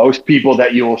 Most people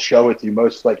that you will show it to,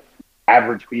 most like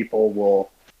average people will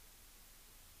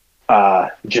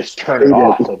just turn it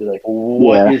off. They'll be like,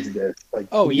 "What is this?" Like,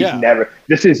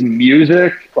 this is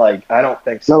music. Like, I don't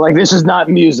think so. No, like this is not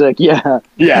music. Yeah.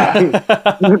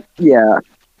 Yeah.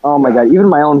 Oh my God! Even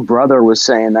my own brother was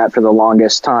saying that for the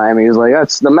longest time. He was like,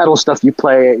 "That's the metal stuff you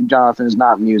play, Jonathan, is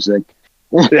not music."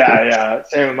 Yeah.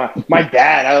 Same with my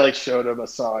dad. I like showed him a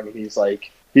song, and he's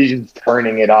just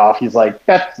turning it off. He's like,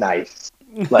 "That's nice."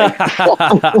 Like,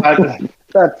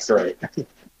 that's great.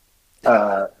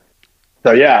 So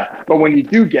yeah, but when you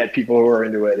do get people who are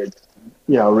into it, it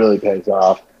really pays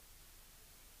off.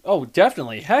 Oh,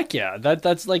 definitely. Heck yeah.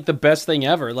 That's like the best thing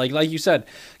ever. Like you said,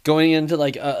 going into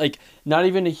like not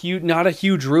a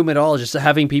huge room at all, just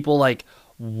having people like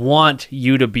want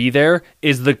you to be there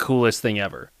is the coolest thing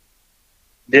ever.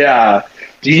 Yeah.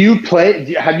 Do you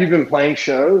play? Have you been playing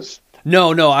shows?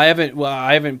 No, I haven't. Well,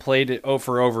 I haven't played it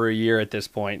for over a year at this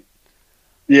point.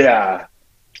 Yeah.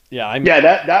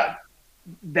 Yeah.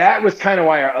 That was kind of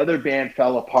why our other band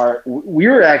fell apart. We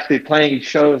were actually playing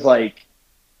shows like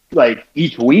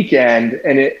each weekend,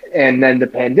 and then the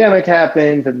pandemic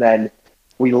happened, and then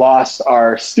we lost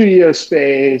our studio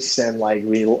space, and like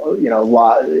we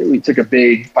took a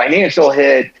big financial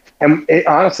hit. And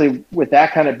honestly, with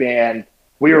that kind of band,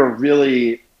 we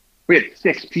had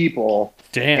 6 people.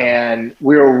 Damn. And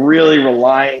we were really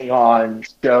relying on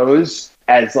shows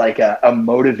as like a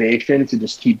motivation to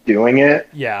just keep doing it.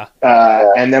 Yeah.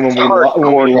 And then when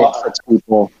we lost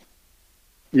people.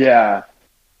 Yeah.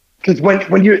 Because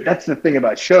when you, that's the thing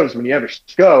about shows, when you have a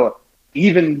show,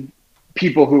 even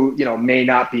people who, may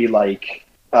not be like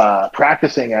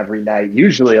practicing every night,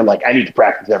 usually are like, I need to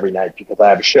practice every night because I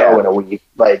have a show in a week.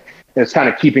 Like, it's kind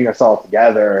of keeping us all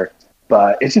together,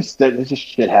 but it's just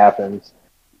shit happens.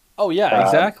 Oh yeah,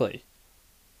 exactly.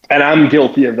 And I'm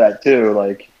guilty of that too.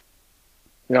 Like,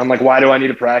 I'm like, why do I need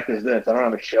to practice this? I don't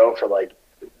have a show for like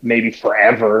maybe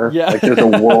forever. Yeah. Like there's a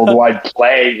worldwide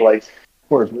plague. Like,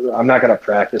 I'm not going to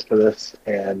practice for this.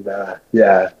 And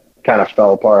kind of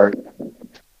fell apart.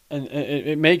 And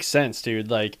it makes sense, dude.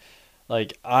 Like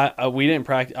we didn't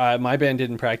practice. My band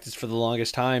didn't practice for the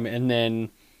longest time, and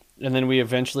then we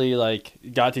eventually like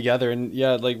got together, and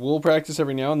like we'll practice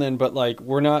every now and then, but like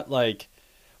we're not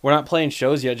playing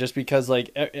shows yet, just because like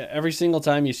every single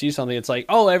time you see something, it's like,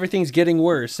 oh, everything's getting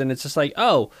worse, and it's just like,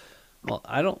 oh, well,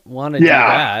 I don't want to do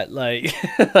that. Like,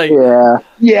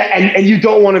 and you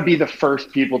don't want to be the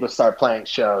first people to start playing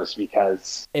shows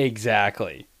because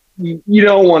exactly. You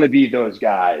don't want to be those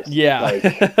guys. Yeah. Like,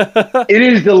 it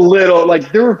is a little,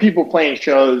 like, there were people playing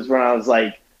shows when I was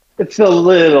like, it's a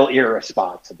little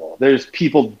irresponsible. There's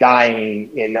people dying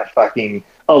in a fucking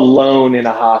alone in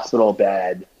a hospital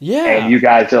bed. Yeah. And you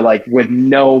guys are like with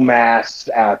no masks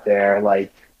out there,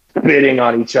 like spitting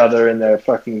on each other in the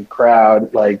fucking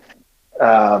crowd. Like,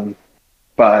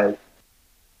 but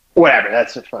whatever.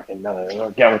 That's just fucking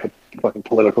get with the fucking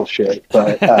political shit.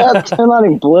 But that's not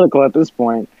even political at this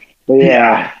point. But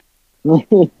yeah.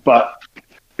 but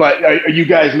are you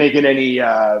guys making any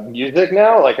music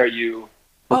now? Like, are you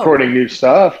recording new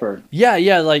stuff or? Yeah. We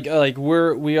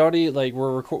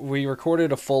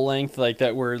recorded a full length like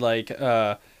that. We're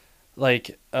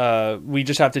we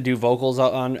just have to do vocals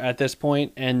on at this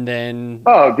point, and then.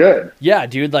 Oh, good. Yeah,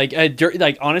 dude. Like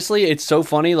honestly, it's so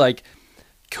funny. Like,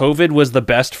 COVID was the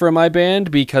best for my band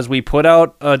because we put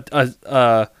out an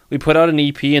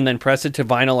EP and then pressed it to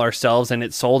vinyl ourselves, and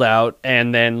it sold out.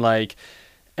 And then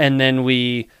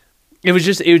we it was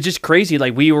just crazy.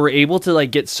 Like we were able to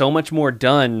like get so much more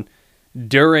done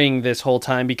during this whole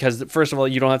time because first of all,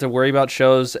 you don't have to worry about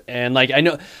shows, and like I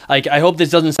know, like I hope this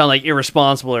doesn't sound like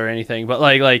irresponsible or anything, but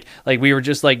like we were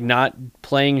just like not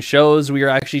playing shows. We were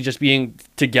actually just being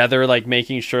together, like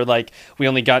making sure like we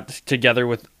only got together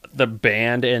with the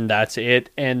band and that's it.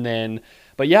 And then,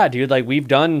 but yeah, dude, like we've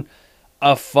done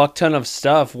a fuck ton of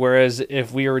stuff. Whereas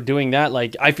if we were doing that,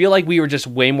 like I feel like we were just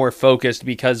way more focused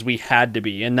because we had to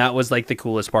be, and that was like the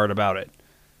coolest part about it.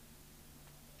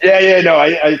 Yeah, no,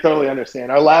 I totally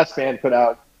understand. Our last band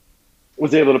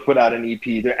was able to put out an EP,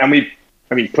 and we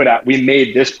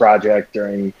made this project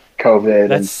during COVID.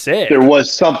 That's and sick. There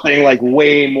was something like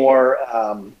way more,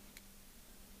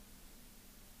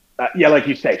 like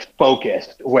you say,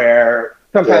 focused. Where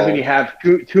sometimes when you have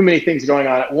too many things going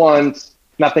on at once,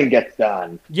 nothing gets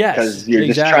done. Yes, because you're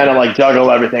just trying to like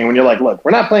juggle everything. When you're like, look, we're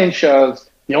not playing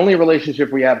shows. The only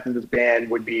relationship we have to this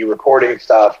band would be recording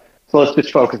stuff. So let's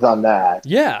just focus on that.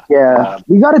 Yeah. Yeah.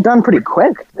 We got it done pretty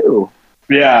quick, too.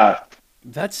 Yeah.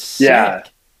 That's sick. Yeah.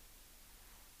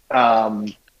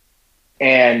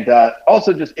 And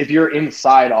also just if you're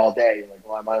inside all day, you're like,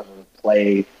 well, I might as well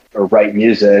play or write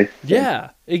music.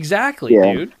 Yeah, exactly,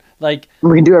 dude. Like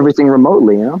we can do everything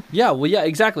remotely, you know? Yeah, well, yeah,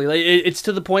 exactly. Like it's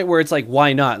to the point where it's like,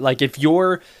 why not? Like if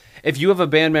you have a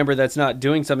band member that's not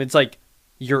doing something, it's like,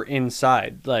 you're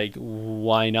inside, like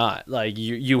why not? Like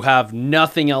you have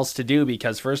nothing else to do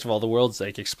because first of all the world's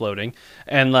like exploding,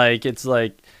 and like it's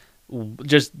like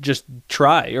just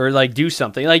try or like do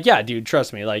something. Like yeah, dude,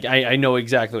 trust me, like I know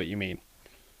exactly what you mean.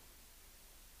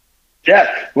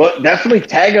 Yeah, well, definitely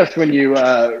tag us when you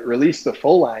release the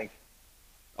full length.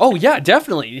 Oh yeah,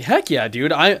 definitely. Heck yeah,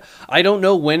 dude. I don't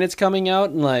know when it's coming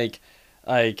out, and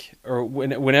or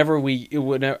whenever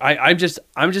I'm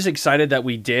just excited that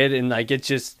we did, and like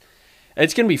it's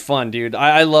gonna be fun, dude.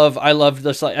 I love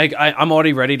this. Like I'm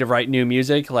already ready to write new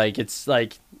music. Like it's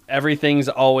like everything's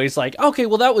always like, okay,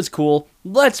 well that was cool.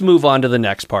 Let's move on to the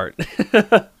next part.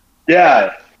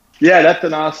 yeah, that's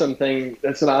an awesome thing.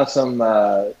 That's an awesome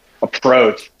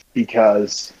approach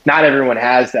because not everyone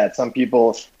has that. Some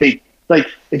people they like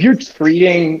if you're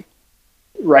treating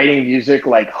writing music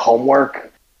like homework.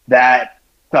 That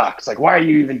sucks. Like, why are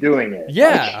you even doing it?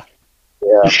 Yeah.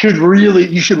 Like,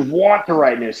 you should want to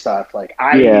write new stuff. Like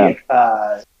that's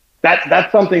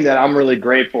something that I'm really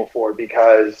grateful for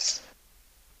because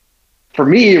for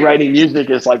me, writing music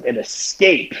is like an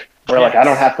escape where like I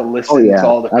don't have to listen to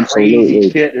all the crazy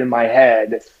shit in my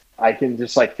head. I can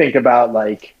just like think about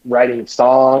like writing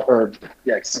song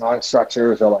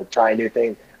structures or like trying new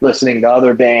things, listening to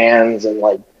other bands and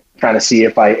like trying to see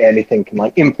if anything can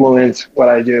like influence what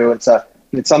I do and stuff.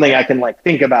 It's something I can like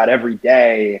think about every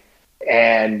day.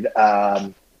 And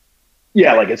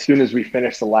like as soon as we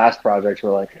finish the last project,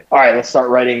 we're like, all right, let's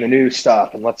start writing the new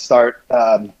stuff and let's start.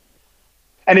 And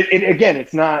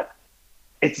it's not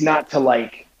to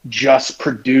like just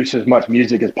produce as much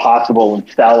music as possible and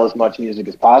sell as much music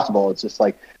as possible. It's just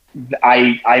like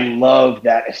I love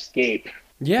that escape.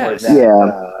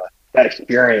 That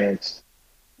experience.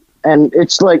 And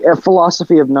it's like a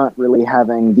philosophy of not really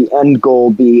having the end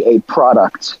goal be a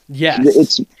product.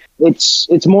 Yes.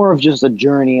 It's more of just a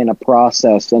journey and a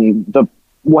process, and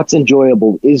what's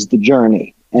enjoyable is the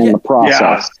journey and the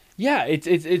process. Yeah, it's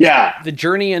the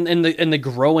journey and the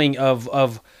growing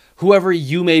of whoever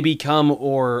you may become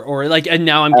or like, and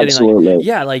now I'm getting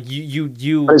like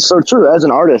you. It's so true as an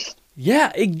artist.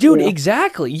 Yeah, dude,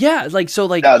 exactly. Yeah, like so,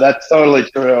 like yeah, that's totally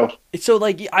true. So,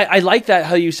 like, I like that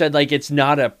how you said like it's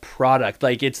not a product,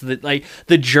 like it's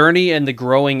the journey and the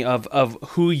growing of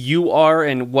who you are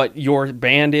and what your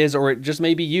band is, or it just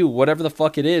maybe you, whatever the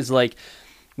fuck it is. Like,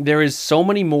 there is so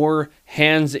many more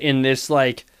hands in this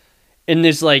hat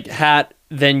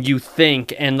than you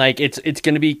think, and like it's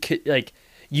gonna be like.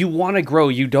 You want to grow.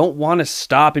 You don't want to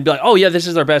stop and be like, oh, yeah, this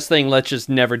is our best thing. Let's just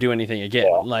never do anything again.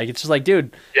 Yeah. Like, it's just like,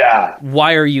 dude,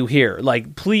 why are you here?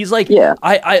 Like, please, like,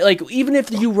 I like, even if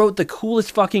you wrote the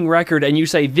coolest fucking record and you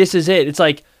say, this is it, it's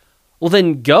like, well,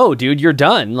 then go, dude, you're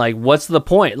done. Like, what's the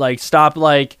point? Like, stop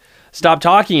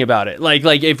talking about it. Like,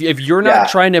 if you're not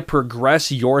trying to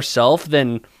progress yourself,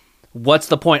 then what's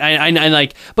the point? I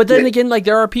like, but then again, like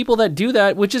there are people that do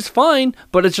that, which is fine,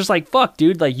 but it's just like, fuck,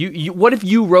 dude, like you what if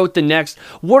you wrote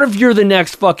what if you're the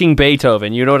next fucking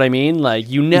Beethoven? You know what I mean? Like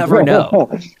you never know.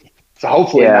 So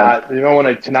hopefully not. You don't want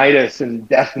a tinnitus and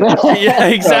death metal. Yeah,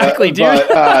 exactly, dude.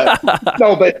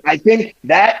 But I think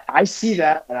that I see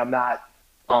that, and I'm not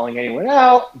calling anyone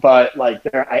out, but like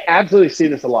I absolutely see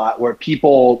this a lot where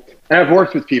people, and I've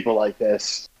worked with people like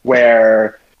this,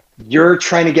 where you're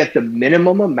trying to get the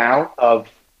minimum amount of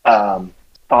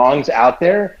songs out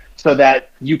there so that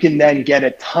you can then get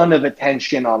a ton of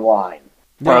attention online,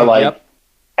 or No, like, yep.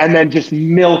 and then just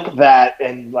milk that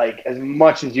and like as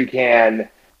much as you can.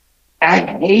 I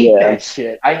hate that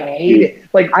shit. I hate it.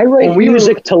 Like I write when we were-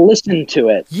 music to listen to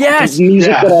it. Yes, Music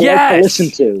Yeah. that I yes. like to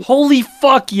listen to. Holy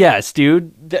fuck, yes,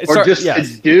 dude. or just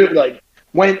yes. to do like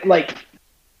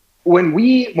when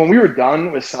we were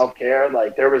done with self-care,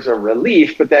 like there was a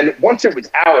relief, but then once it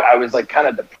was out, I was like kind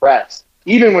of depressed.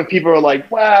 Even when people were like,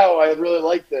 wow, I really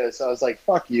like this, I was like,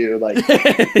 fuck you. Like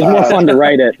It's more fun to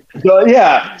write it. so,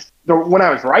 yeah. So when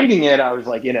I was writing it, I was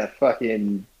like in a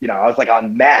fucking, I was like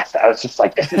on meth. I was just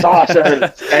like, this is awesome.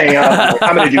 Hang on,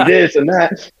 I'm going to do this and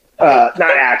that. Not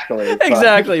actually. But,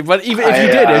 Exactly, but even if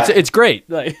you did, it's great.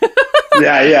 Like,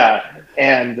 yeah.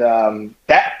 And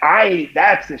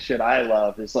that's the shit I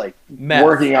love is like Meth.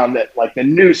 working on the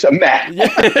noose of meth.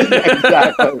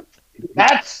 Exactly.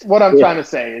 That's what I'm trying to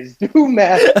say is do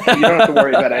meth. You don't have to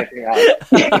worry about anything else.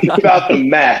 It's about the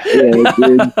meth. Yeah,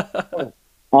 dude.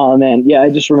 Oh man, yeah. I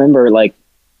just remember like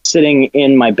sitting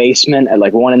in my basement at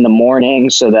like 1 a.m.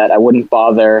 so that I wouldn't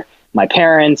bother my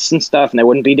parents and stuff, and they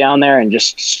wouldn't be down there, and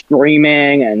just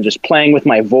screaming and just playing with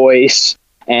my voice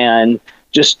and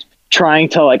just trying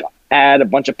to like add a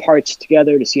bunch of parts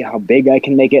together to see how big I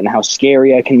can make it and how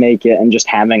scary I can make it, and just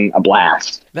having a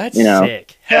blast. that's know?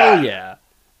 sick. Hell yeah.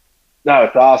 No,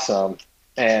 it's awesome.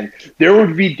 And there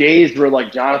would be days where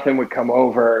like Jonathan would come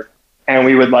over and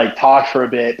we would like talk for a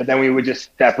bit, but then we would just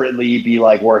separately be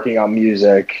like working on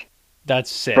music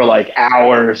That's sick. for like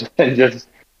hours and just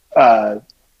or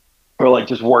like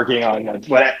just working on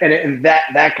what and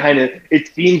that kind of, it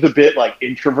seems a bit like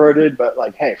introverted, but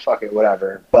like, hey, fuck it,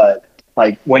 whatever. But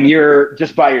like when you're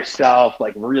just by yourself,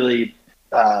 like really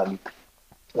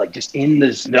like just in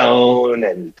the zone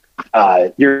and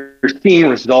you're seeing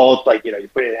results, like you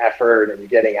put in effort and you're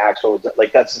getting actual,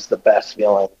 like that's just the best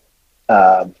feeling.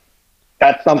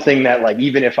 That's something that like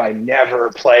even if I never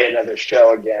play another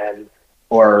show again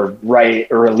or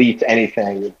write or release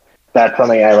anything, that's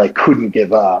something I like couldn't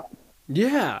give up.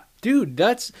 Yeah, dude,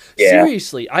 that's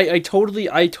seriously. I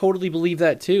totally believe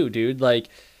that too, dude. Like,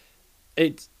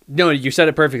 no, you said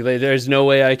it perfectly. There's no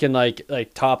way I can like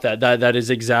top that. That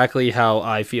is exactly how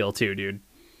I feel too, dude.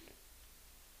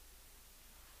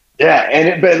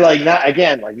 Yeah, but like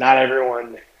not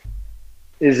everyone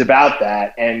is about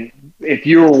that. And if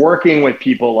you're working with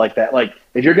people like that, like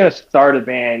if you're gonna start a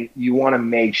band, you want to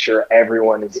make sure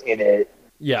everyone is in it.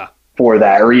 Yeah. For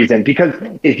that reason, because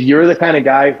if you're the kind of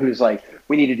guy who's like,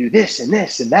 we need to do this and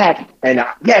this and that, and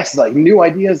yes, like new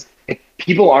ideas, if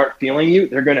people aren't feeling you,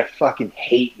 they're going to fucking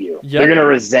hate you. Yep. They're going to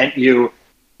resent you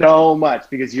so much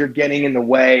because you're getting in the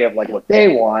way of like what they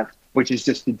want, which is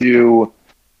just to do,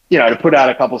 to put out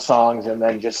a couple songs and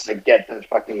then just to get the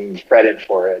fucking credit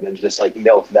for it and just like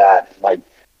milk that. Like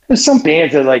there's some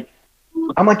bands that like,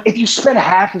 I'm like, if you spend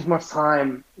half as much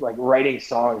time like writing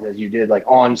songs as you did like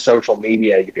on social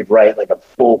media, you could write like a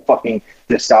full fucking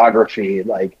discography.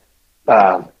 Like,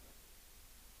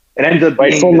 it ends up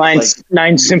being full this,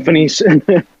 nine symphonies.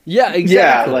 Yeah,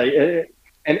 exactly. Yeah, like,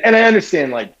 and I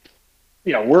understand like,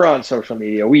 we're on social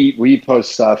media, we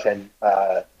post stuff, and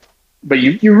but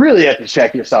you really have to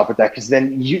check yourself with that because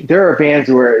then there are bands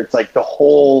where it's like the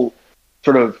whole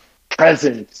sort of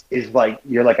presence is like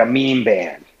you're like a meme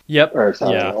band. Yep. Or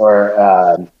something, Yeah.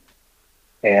 or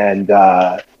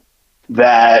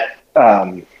that I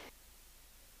don't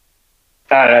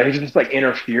know, it just like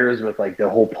interferes with like the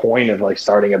whole point of like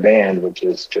starting a band, which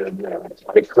is to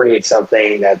to create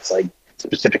something that's like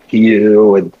specific to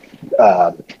you and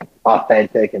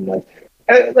authentic. And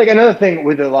like another thing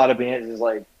with a lot of bands is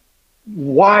like,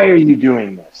 why are you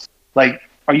doing this? Like,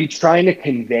 are you trying to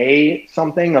convey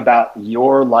something about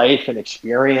your life and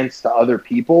experience to other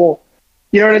people?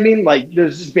 You know what I mean? Like,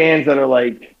 there's just bands that are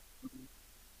like,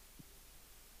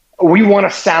 we want to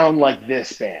sound like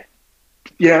this band,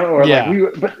 or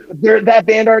like that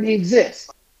band already exists.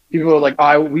 People are like,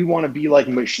 we want to be like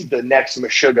the next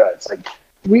Meshuggah. It's like,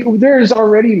 there's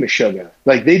already Meshuggah.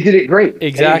 Like, they did it great.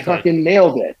 Exactly. They fucking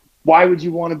nailed it. Why would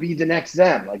you want to be the next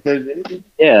them? Like,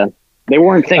 Yeah, they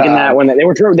weren't thinking that when they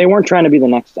weren't trying to be the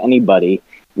next anybody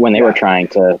when they were trying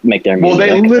to make their music. Well,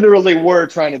 they literally were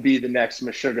trying to be the next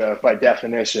Meshuggah by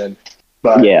definition.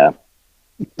 But yeah.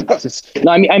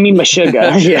 No, I mean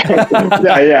Meshuggah.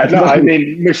 Yeah. No, I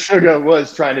mean Meshuggah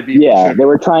was trying to be. Yeah, Meshuggah. they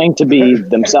were trying to be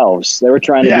themselves. They were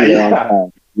trying to be their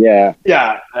own. Yeah.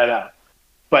 Yeah, I know.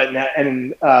 But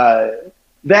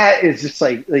that is just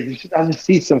like I just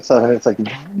see some stuff and it's like,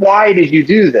 why did you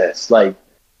do this? Like,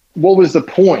 what was the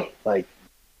point? Like,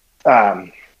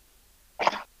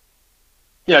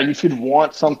 you should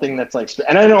want something that's like,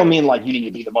 and I don't mean like you need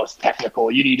to be the most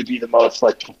technical, you need to be the most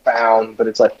like profound, but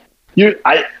it's like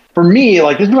for me,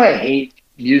 like this is why I hate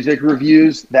music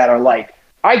reviews that are like,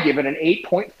 I give it an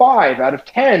 8.5 out of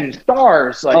 10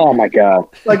 stars. Like, oh my God.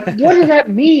 Like, what does that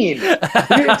mean?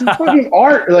 It's fucking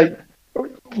art. Like,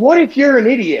 what if you're an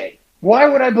idiot? Why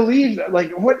would I believe that? Like,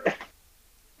 what?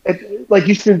 Like,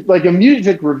 you should, like, a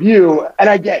music review, and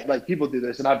I get, like, people do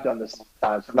this, and I've done this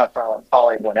sometimes, so I'm not trying to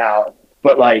call anyone out,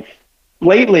 but, like,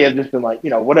 lately I've just been like,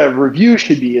 what a review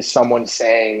should be is someone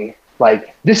saying,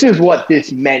 like, this is what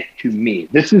this meant to me.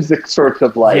 This is the sort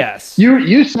of, like, yes.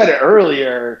 You said it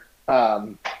earlier,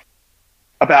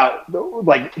 about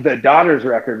like the Daughters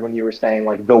record when you were saying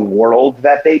like the world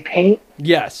that they paint.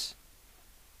 Yes.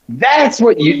 That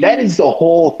is the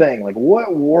whole thing. Like,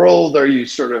 what world are you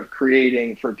sort of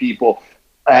creating for people?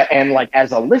 And like,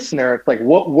 as a listener, it's like,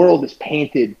 what world is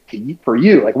painted for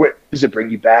you? Like, what does it bring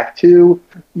you back to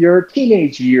your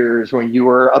teenage years when you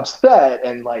were upset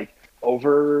and like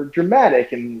over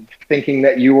dramatic and thinking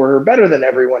that you were better than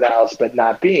everyone else, but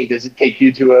not being? Does it take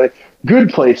you to a good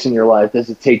place in your life? Does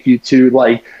it take you to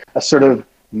like a sort of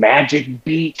magic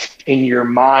beat in your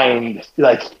mind,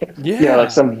 like like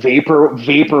some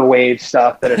vaporwave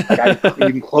stuff that it's like you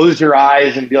can close your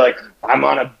eyes and be like, I'm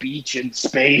on a beach in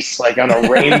space, like on a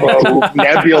rainbow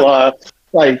nebula,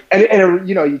 like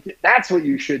and that's what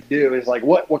you should do. Is like,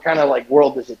 what kind of like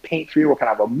world does it paint for you? What kind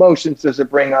of emotions does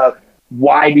it bring up?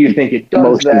 Why do you think it does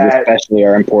Emotions that? Especially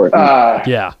are important.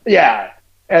 Yeah.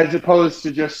 As opposed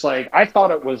to just like, I thought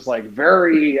it was like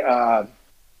very,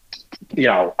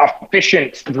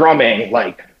 efficient drumming,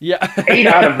 like 8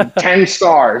 out of 10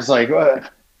 stars. Like,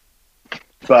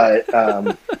 but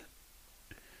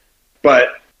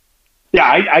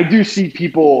yeah, I do see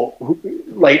people who,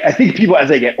 like, I think people as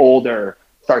they get older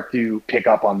start to pick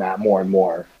up on that more and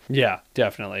more. Yeah,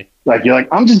 definitely. Like, you're like,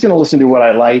 I'm just going to listen to what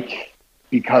I like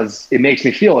because it makes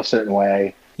me feel a certain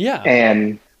way. Yeah.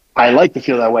 And I like to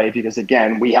feel that way because,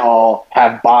 again, we all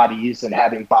have bodies, and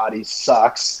having bodies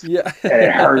sucks. Yeah. And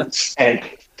it hurts, and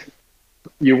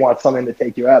you want something to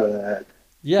take you out of that.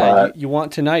 Yeah, you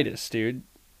want tinnitus, dude.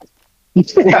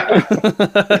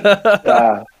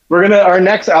 Our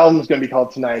next album is gonna be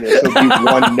called Tinnitus. It'll be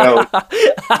one note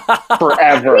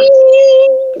forever,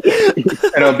 and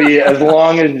it'll be as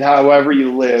long as however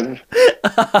you live.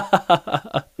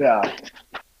 Yeah.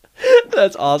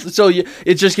 That's awesome. So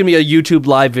it's just gonna be a YouTube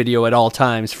live video at all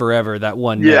times forever. That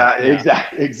one. Yeah,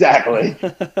 exactly.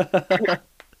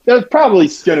 There's probably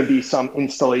going to be some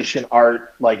installation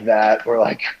art like that, or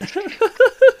like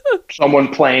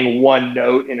someone playing one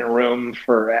note in a room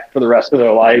for the rest of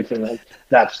their life, and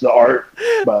that's the art.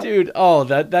 But, dude,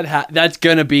 that's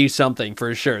gonna be something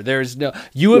for sure.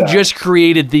 You have just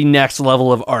created the next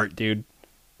level of art, dude.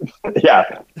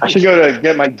 Yeah, I should go to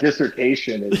get my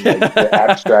dissertation in like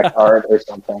abstract art or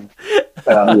something.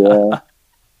 Yeah.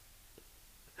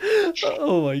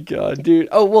 Oh my god, dude.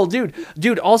 Oh well, dude.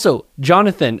 Also,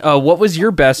 Jonathan, what was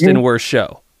your best and worst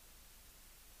show?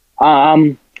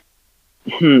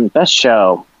 Best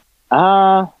show.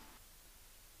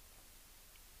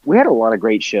 We had a lot of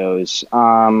great shows.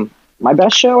 My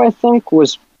best show, I think,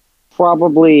 was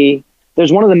probably,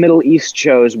 there's one of the Middle East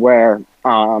shows where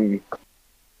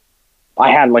I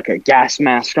had like a gas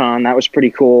mask on. That was pretty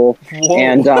cool. Whoa.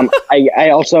 And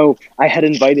I had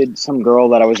invited some girl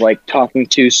that I was like talking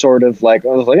to, sort of like, I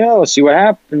was like, oh, let's see what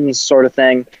happens, sort of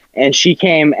thing. And she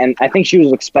came, and I think she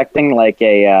was expecting like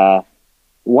a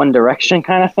One Direction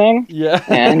kind of thing. Yeah.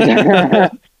 And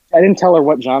I didn't tell her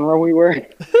what genre we were.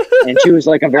 And she was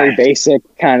like a very basic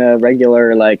kind of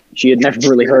regular, like she had never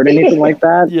really heard anything like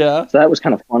that. Yeah. So that was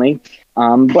kind of funny.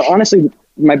 But honestly,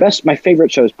 my favorite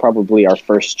show is probably our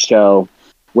first show,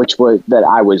 that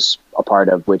I was a part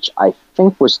of, which I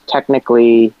think was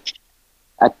technically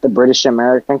at the British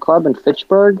American Club in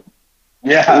Fitchburg.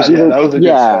 Yeah, that was a good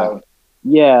show.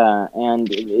 Yeah,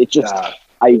 and it just,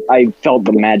 I felt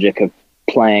the magic of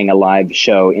playing a live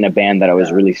show in a band that I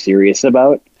was really serious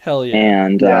about. Hell yeah.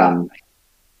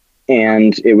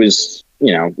 And it was,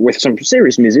 with some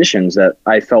serious musicians that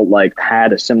I felt like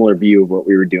had a similar view of what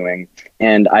we were doing.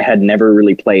 And I had never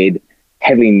really played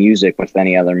heavy music with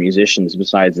any other musicians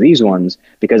besides these ones,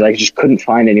 because I just couldn't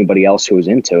find anybody else who was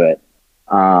into it.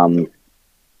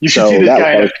 You should see this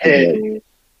guy in a pit.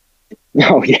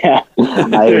 Oh yeah,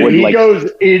 he goes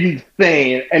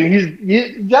insane,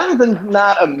 and Jonathan's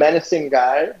not a menacing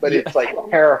guy, but it's like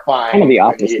terrifying. Kind of the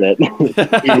opposite.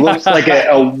 He looks like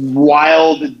a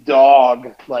wild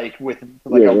dog, like with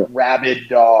a rabid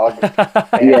dog.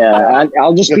 Yeah,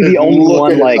 I'll just be the only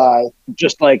one, like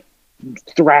just like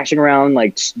thrashing around,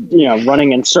 like,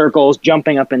 running in circles,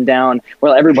 jumping up and down,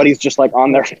 while everybody's just like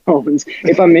on their phones.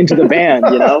 If I'm into the band,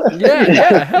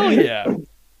 Yeah, hell yeah.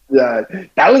 Yeah,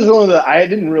 that was one of the. I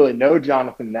didn't really know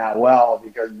Jonathan that well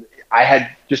because I had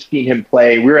just seen him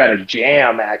play. We were at a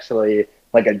jam, actually,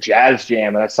 like a jazz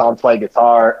jam, and I saw him play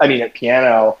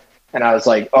piano, and I was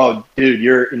like, "Oh, dude,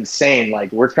 you're insane!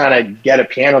 Like, we're trying to get a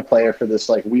piano player for this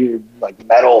like weird like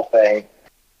metal thing.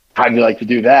 How'd you like to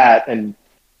do that?" And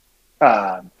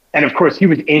of course, he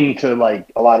was into like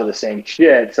a lot of the same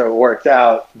shit, so it worked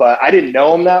out. But I didn't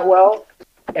know him that well,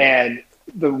 and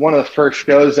one of the first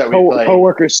shows that we played,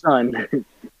 coworker's son.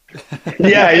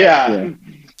 yeah.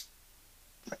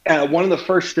 One of the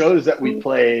first shows that we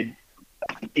played,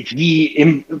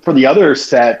 for the other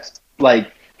sets,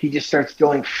 like he just starts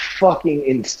going fucking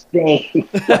insane.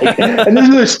 Like, and this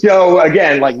is a show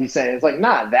again, like he's saying, it's like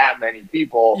not that many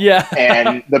people. Yeah,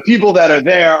 and the people that are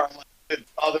there are like with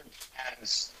other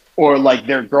friends or like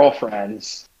their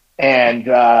girlfriends, and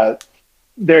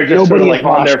they're just sort of like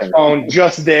on their phone,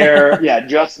 just there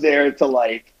to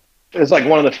like. It was like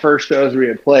one of the first shows we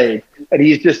had played, and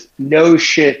he's just no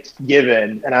shit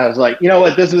given. And I was like, you know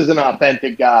what? This is an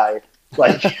authentic guy.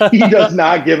 Like, he does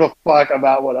not give a fuck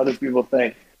about what other people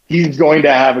think. He's going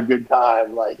to have a good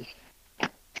time. Like,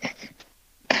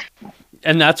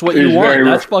 and that's what you want.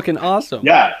 That's fucking awesome.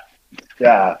 Yeah.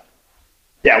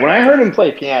 When I heard him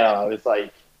play piano, I was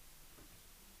like,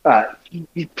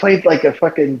 he played like a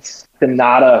fucking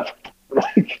sonata.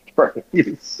 Like, he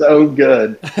was so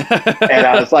good. And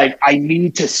I was like, I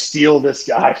need to steal this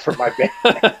guy for my band.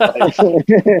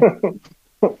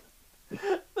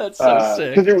 That's so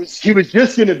sick. Because he was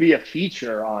just going to be a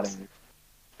feature on it.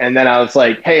 And then I was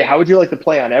like, hey, how would you like to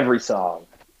play on every song?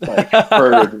 Like,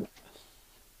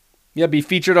 yeah, be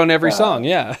featured on every song.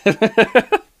 Yeah.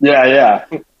 Yeah.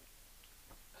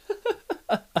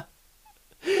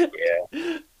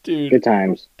 Dude. Good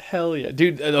times. Hell yeah.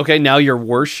 Dude, okay, now your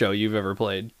worst show you've ever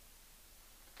played.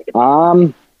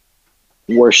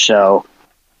 Worst show.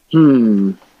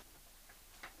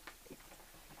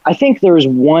 I think there was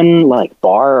one like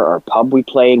bar or pub we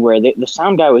played where the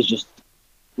sound guy was just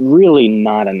really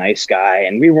not a nice guy,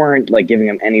 and we weren't like giving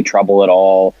him any trouble at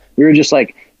all. We were just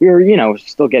like,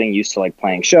 still getting used to like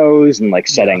playing shows and like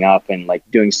setting up and like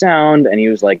doing sound, and he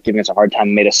was like giving us a hard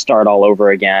time, made us start all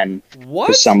over again. What?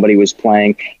 Because somebody was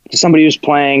playing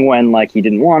when like he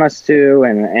didn't want us to,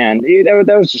 and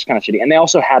that was just kind of shitty. And they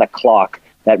also had a clock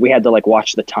that we had to like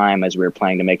watch the time as we were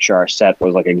playing to make sure our set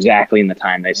was like exactly in the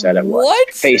time they said it was. What?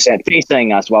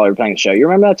 Facing us while we were playing the show. You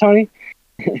remember that, Tony?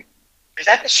 Is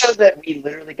that the show that we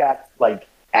literally got like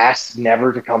asked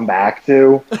never to come back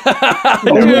to?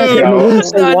 They wouldn't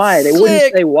say why. They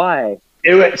wouldn't say why.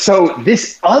 So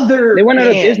this other they went out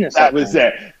of business that was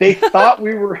there. They thought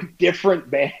we were a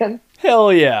different band.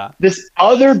 Hell yeah. This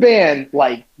other band,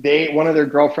 like one of their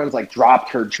girlfriends like dropped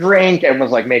her drink and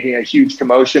was like making a huge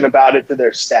commotion about it to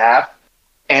their staff.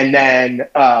 And then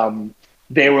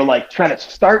they were like trying to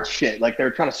start shit. Like they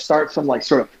were trying to start some like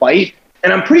sort of fight.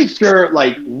 And I'm pretty sure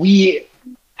like we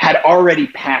had already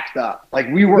packed up. Like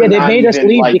we were. Yeah, they made us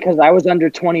leave because I was under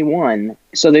 21,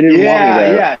 so they didn't want me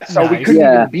there. Yeah. So we couldn't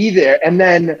even be there. And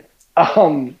then,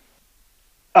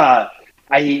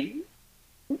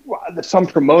 some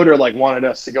promoter like wanted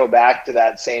us to go back to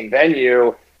that same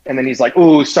venue, and then he's like,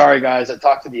 "Oh, sorry guys, I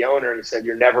talked to the owner, and he said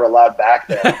you're never allowed back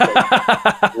there."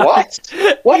 Like,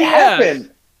 what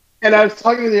happened? And I was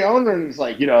talking to the owner, and he's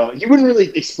like, he wouldn't really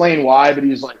explain why, but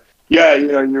he was like, yeah, you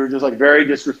were just like very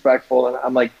disrespectful. And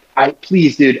I'm like,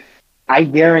 please, dude, I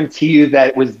guarantee you that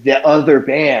it was the other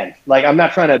band. Like, I'm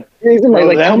not trying to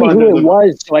like tell me who it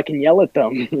was so I can yell at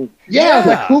them. Yeah.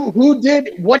 Like who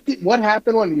did what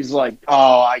happened when he's like,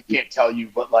 oh, I can't tell you,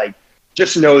 but like,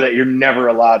 just know that you're never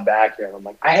allowed back here. And I'm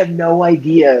like, I have no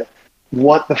idea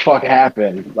what the fuck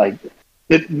happened. Like,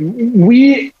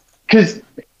 because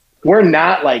we're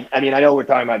not like, I mean, I know we're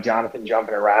talking about Jonathan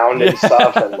jumping around and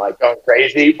stuff and like going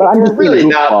crazy, but we're really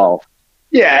not.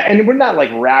 Yeah, and we're not like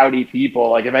rowdy people.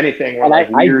 Like, if anything, we're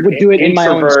like I would do it in my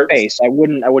own space. I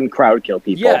wouldn't crowd kill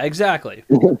people. Yeah, exactly.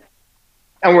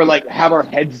 And we're like, have our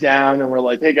heads down, and we're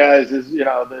like, hey guys,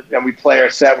 and we play our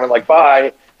set. And we're like,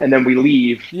 bye, and then we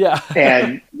leave. Yeah,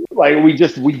 and like we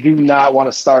do not want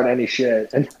to start any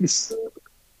shit. And this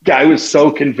guy was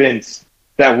so convinced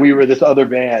that we were this other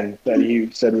band that he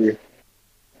said we were.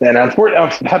 And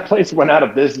unfortunately, that place went out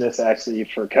of business actually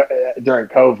during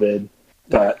COVID.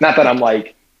 But not that I'm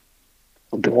like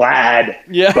glad.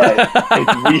 Yeah.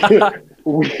 But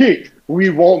we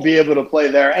won't be able to play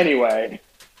there anyway.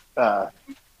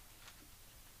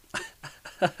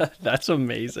 That's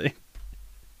amazing.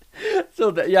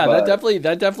 So yeah, But-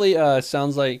 that definitely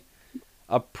sounds like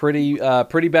a pretty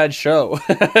bad show.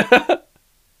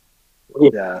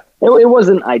 Yeah. It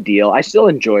wasn't ideal. I still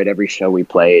enjoyed every show we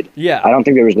played. Yeah. I don't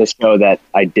think there was this show that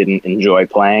I didn't enjoy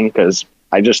playing because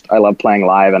I love playing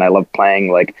live and I love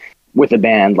playing like with a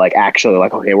band, like actually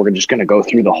like, okay, we're just going to go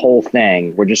through the whole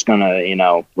thing. We're just going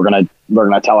to, we're going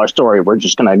to tell our story. We're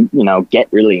just going to,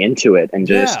 get really into it and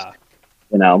just,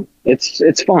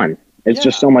 it's fun. It's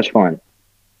just so much fun.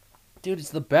 Dude,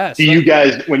 it's the best. Do you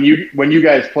guys, when you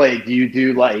guys play, do you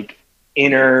do like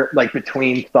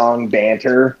between song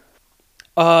banter?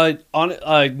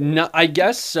 No, I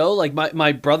guess so. Like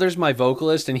my brother's my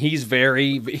vocalist, and he's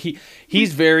very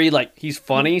like, he's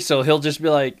funny. So he'll just be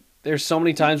like, there's so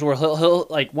many times where he'll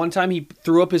like, one time he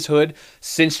threw up his hood,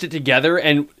 cinched it together,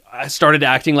 and I started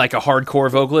acting like a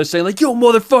hardcore vocalist, saying like, "Yo,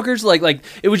 motherfuckers!" Like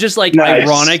it was just like Nice.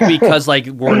 ironic because like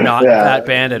we're not that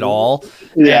band at all.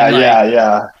 Yeah, And, like,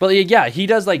 yeah. But yeah, he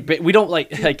does like we don't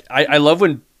like I love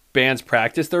when bands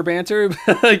practice their banter,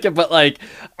 but like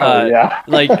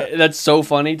like that's so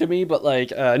funny to me. But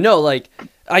like no, like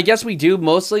I guess we do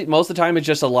most of the time. It's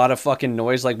just a lot of fucking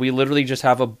noise. Like we literally just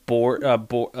have a board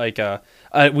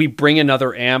we bring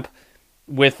another amp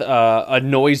with a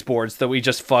noise boards that we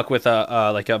just fuck with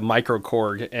a micro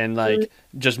Korg and like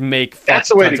just make That's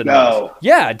the way tons to of go. noise.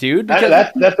 Yeah, dude.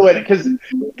 That's the way, because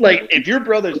like if your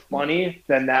brother's funny,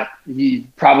 then that he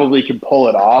probably can pull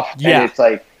it off. Yeah. And it's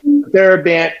like they're a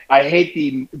band. I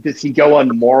hate does he go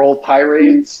on moral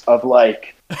tirades of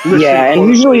like, Yeah, and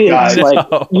usually it's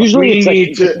like we it's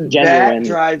need like genuine. that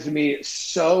drives me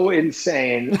so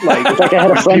insane. Like, It's like I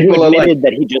had a friend who people are like, admitted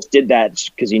that he just did that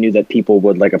because he knew that people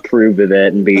would like approve of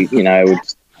it and be, he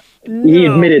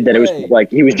admitted that it was like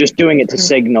he was just doing it to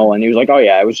signal, and he was like, "Oh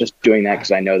yeah, I was just doing that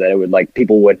because I know that it would like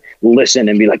people would listen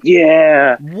and be like,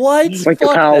 yeah, What? it's like the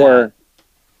Fuck power." that.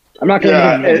 I'm not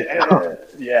gonna.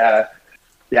 yeah.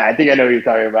 I think I know what you're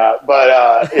talking about,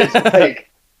 but it's like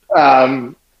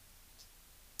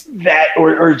that,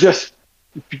 or just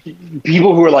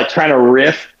people who are like trying to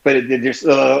riff, but they're just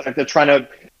they're trying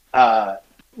to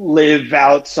live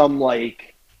out some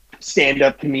like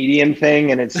stand-up comedian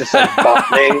thing, and it's just like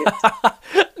buffing.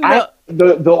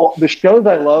 The shows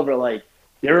I love are like,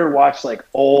 you ever watch like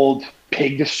old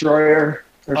Pig Destroyer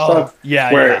or stuff?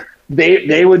 Yeah, where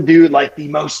they would do like the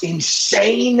most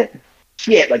insane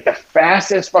shit, like the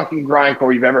fastest fucking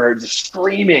grindcore you've ever heard, just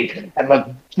screaming, and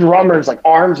the drummers like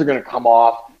arms are gonna come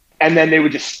off, and then they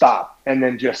would just stop and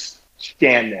then just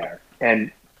stand there,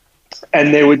 and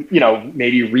they would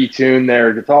maybe retune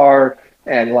their guitar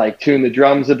and like tune the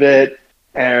drums a bit,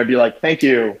 and it would be like, thank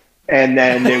you, and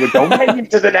then they would go right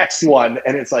into the next one,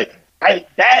 and it's like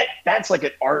that's like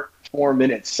an art form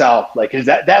in itself, like, is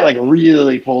that like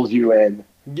really pulls you in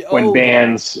when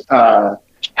bands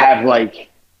have like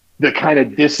the kind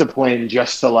of discipline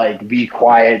just to like be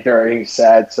quiet during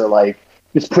sets, or like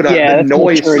just put up the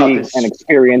noise and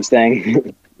experience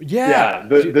thing.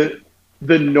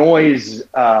 the noise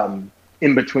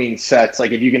in between sets,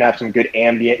 like if you can have some good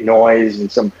ambient noise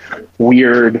and some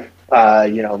weird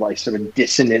like sort of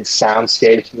dissonant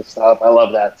soundscapes and stuff, I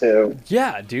love that too.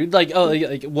 Yeah, dude. Like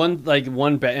one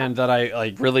band that I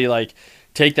like really like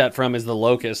take that from is the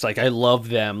Locusts. Like I love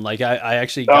them. Like I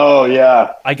actually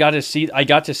I got to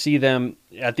see them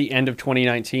at the end of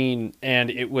 2019,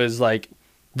 and it was like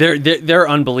they're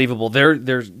unbelievable.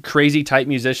 They're crazy type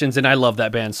musicians, and I love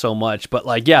that band so much. But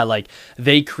like like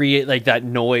they create like that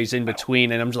noise in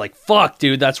between, and I'm just like, fuck,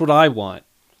 dude, that's what I want.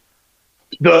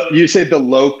 You said the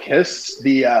Locusts,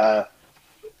 the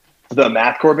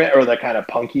mathcore band, or the kind of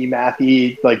punky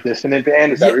mathy like dissonant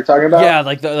band? Is that what you're talking about? Yeah,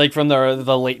 like from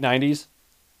the late 90s.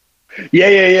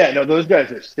 Yeah. No, those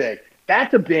guys are sick.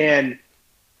 That's a band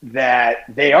that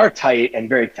they are tight and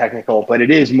very technical, but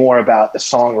it is more about the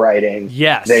songwriting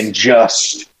than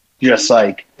just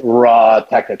like raw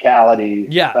technicality.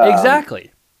 Yeah,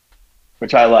 exactly.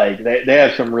 Which I like. They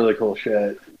have some really cool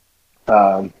shit.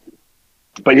 But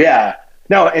yeah,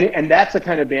 no, and that's the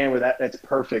kind of band where that's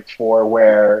perfect for,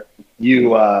 where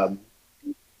you're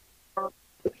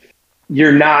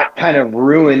not kind of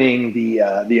ruining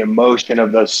the emotion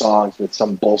of those songs with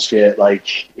some bullshit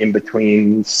like in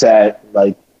between set,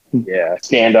 like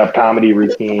stand-up comedy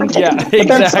routine. Yeah, but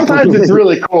exactly. Sometimes it's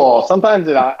really cool. Sometimes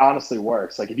it honestly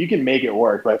works. Like if you can make it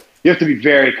work, but you have to be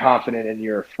very confident in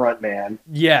your front man.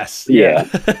 Yes. Yeah.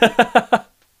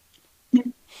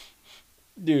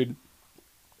 Dude.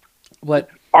 What?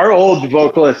 Our old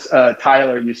vocalist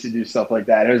Tyler used to do stuff like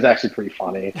that. It was actually pretty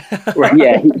funny.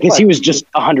 Yeah, because he was just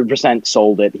 100%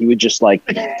 sold it. He would just like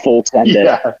full send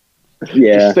it.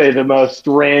 Just say the most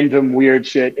random weird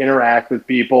shit, interact with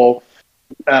people.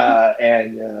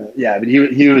 Yeah, but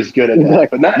he was good at that.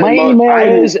 But not, my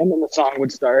email is, and then the song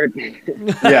would start.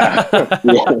 yeah.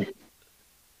 Yeah.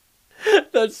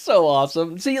 That's so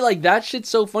awesome. See, like that shit's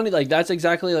so funny. Like that's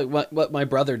exactly like what my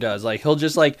brother does. Like he'll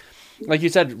just like you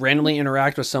said, randomly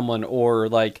interact with someone or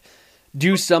like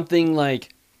do something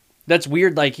like that's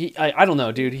weird. Like I don't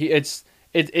know, dude.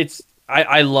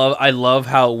 I love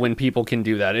how when people can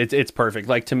do that. It's perfect.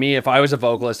 Like to me, if I was a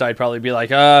vocalist, I'd probably be like,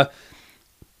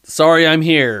 sorry, I'm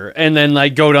here, and then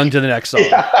like go on to the next song.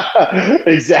 Yeah,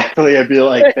 exactly. I'd be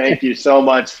like, thank you so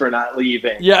much for not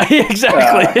leaving. Yeah,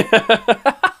 exactly.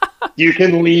 You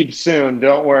can leave soon.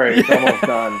 Don't worry, it's almost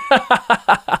done.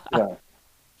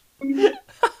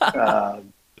 Yeah.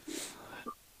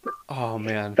 Oh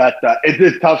man,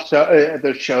 it's a tough show.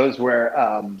 There's shows where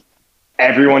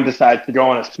everyone decides to go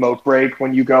on a smoke break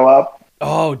when you go up.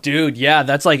 Oh, dude, yeah,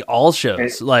 that's like all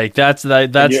shows. Like that's the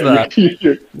best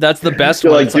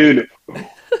You're one. like, dude,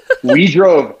 we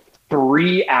drove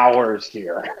 3 hours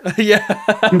here Yeah,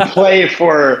 to play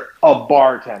for a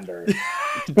bartender.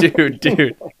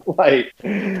 dude. Like,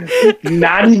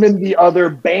 not even the other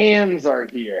bands are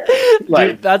here.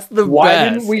 Like, Dude, that's the why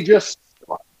best. didn't we just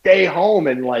stay home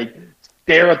and like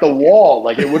stare at the wall?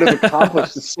 Like, it would have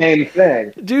accomplished the same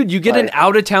thing. Dude, you get an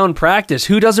out of town practice.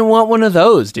 Who doesn't want one of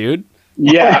those, dude?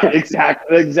 Yeah,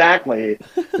 exactly.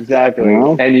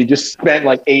 Well. And you just spent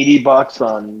like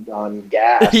 $80 on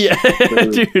gas. Yeah,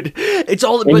 dude. It's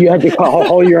all. And you had to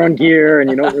haul your own gear, and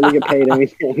you don't really get paid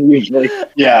anything usually.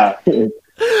 Yeah.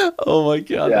 Oh my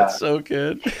god, Yeah. that's so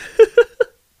good.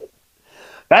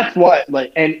 That's what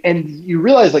and you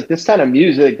realize like this kind of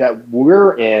music that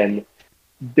we're in,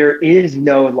 there is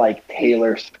no like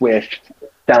Taylor Swift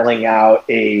selling out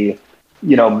a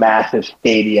massive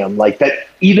stadium like that.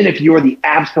 Even if you're the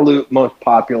absolute most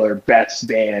popular best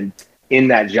band in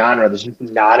that genre, there's just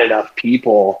not enough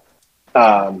people.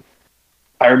 I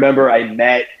remember I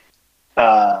met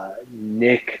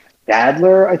Nick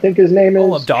Stadler, I think his name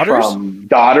is, of Daughters? from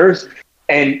Daughters,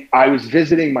 and I was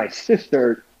visiting my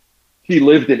sister. He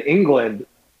lived in England,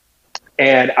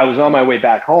 and I was on my way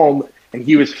back home, and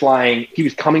he was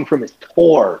coming from his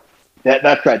tour.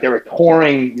 That's right. They were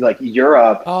touring like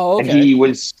Europe. Oh, okay. And he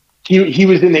was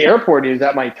in the airport. He was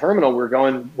at my terminal. We're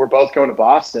both going to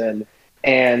Boston,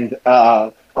 and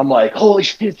I'm like, holy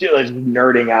shit, dude, like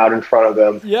nerding out in front of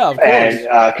him. Yeah, of course.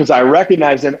 And because I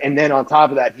recognized him, and then on top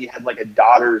of that, he had like a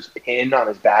Daughters pin on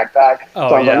his backpack. Oh,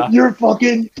 so I'm yeah. like, you're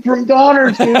fucking from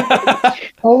Daughters, dude.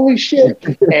 Holy shit.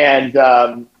 And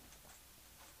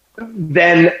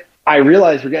then I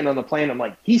realized we're getting on the plane. I'm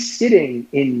like, he's sitting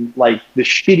in like the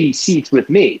shitty seats with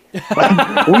me.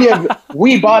 Like,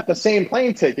 we bought the same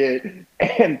plane ticket,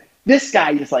 and this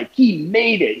guy is like, he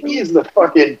made it. He is the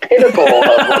fucking pinnacle of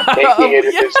like, making it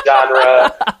in this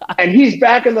genre, and he's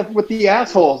back with the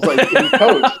assholes like in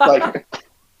coach. Like,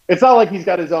 it's not like he's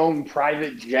got his own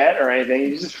private jet or anything.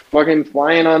 He's just fucking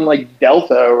flying on like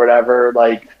Delta or whatever.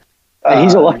 Like,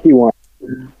 He's a lucky one.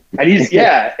 and he's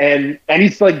and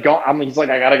he's like he's like,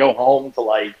 I gotta go home to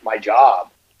like my job.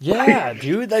 Yeah,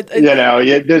 dude. That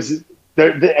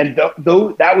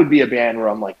would be a band where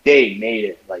I'm like, they made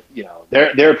it. Like,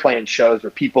 they're playing shows where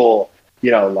people,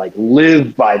 like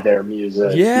live by their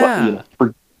music. Yeah.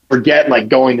 Forget like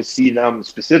going to see them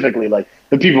specifically. Like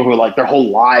the people who like their whole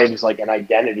lives, like an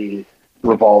identity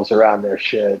revolves around their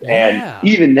shit. Yeah. And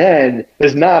even then,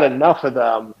 there's not enough of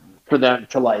them for them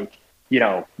to like,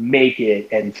 make it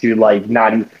and to like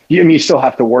not. You still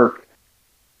have to work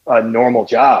a normal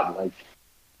job, like,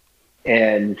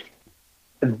 and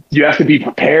you have to be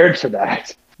prepared for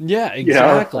that. Yeah,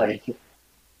 exactly.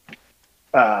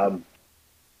 I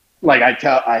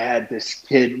had this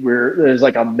kid where there's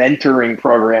like a mentoring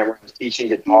program where I was teaching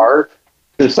guitar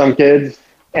to some kids,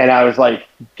 and I was like,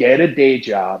 get a day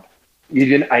job.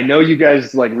 I know you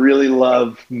guys like really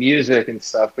love music and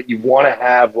stuff, but you want to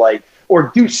have like,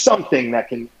 or do something that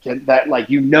can that like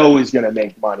is going to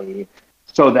make money,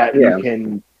 so that you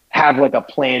can have like a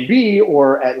plan B,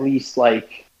 or at least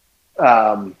like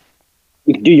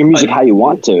you can do your music how you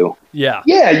want to. Yeah.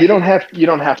 Yeah, you don't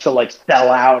have to like sell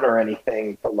out or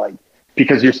anything, but like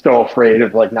because you're so afraid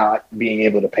of like not being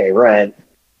able to pay rent.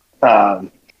 I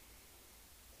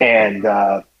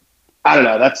don't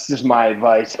know. That's just my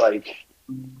advice. Like,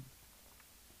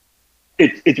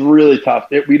 it's really tough.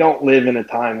 We don't live in a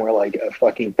time where like a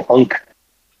fucking punk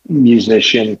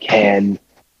musician can,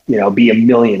 be a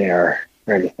millionaire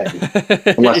or anything,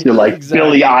 unless you're like Exactly.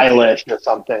 Billie Eilish or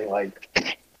something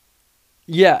like.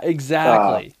 Yeah,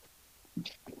 exactly.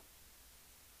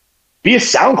 Be a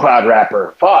SoundCloud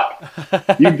rapper.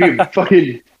 Fuck. You'd be a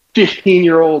fucking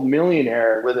 15-year-old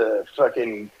millionaire with a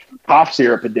fucking cough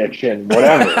syrup addiction,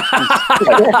 whatever.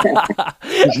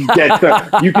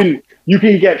 You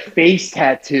can get face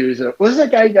tattoos. What's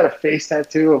that guy who got a face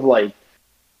tattoo of like?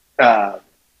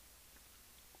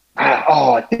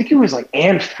 I think it was like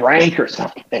Anne Frank or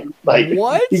something. Like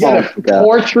what? He got a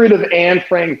portrait of Anne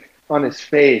Frank on his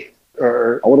face.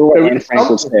 Or I wonder what Anne Frank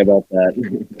would say about that.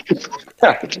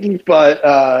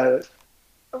 But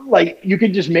like you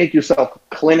can just make yourself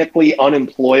clinically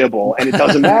unemployable, and it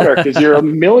doesn't matter because you're a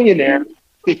millionaire.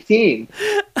 15.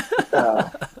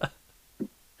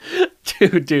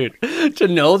 Dude, to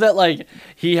know that like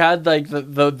he had like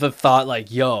the thought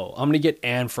like, yo, I'm gonna get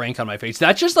Anne Frank on my face.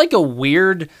 That's just like a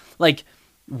weird like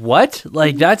what?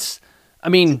 Like that's, I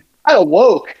mean, I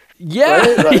awoke. Yeah,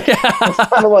 right? Like, yeah. It's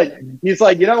kind of like he's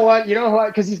like, you know what?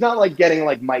 Because he's not like getting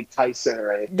like Mike Tyson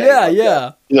or anything. Yeah, like yeah.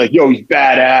 That. He's like, yo, he's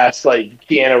badass. Like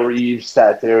Keanu Reeves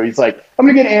tattoo. He's like, I'm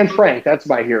gonna get Anne Frank. That's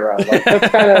my hero. Like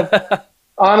that's kind of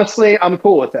honestly, I'm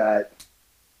cool with that.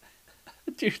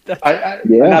 Dude, that's...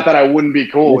 Not that I wouldn't be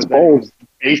cool with that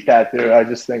face tattoo. I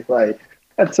just think like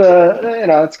that's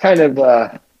it's kind of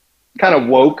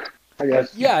woke, I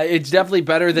guess. Yeah, it's definitely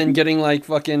better than getting like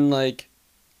fucking like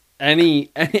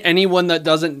anyone that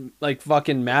doesn't like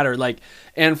fucking matter. Like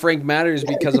Anne Frank matters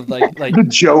because of like the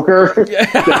Joker. Yeah.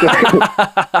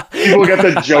 People get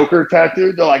the Joker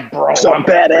tattoo. They're like, bro, I'm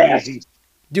badass. crazy.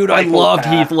 Dude, I loved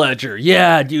Heath Ledger.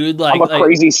 Yeah, dude, like I'm a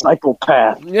crazy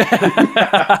psychopath.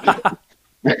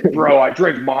 Bro, I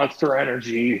drink Monster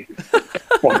Energy.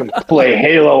 Fucking play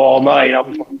Halo all night.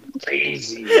 I'm fucking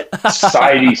crazy.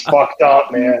 Society's fucked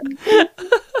up, man.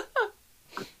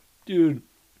 Dude.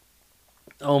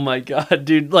 Oh my god,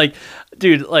 dude,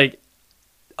 dude,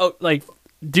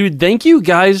 thank you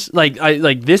guys.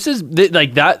 This is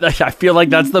like that. I feel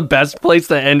like that's the best place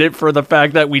to end it for the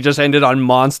fact that we just ended on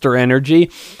Monster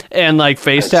Energy and like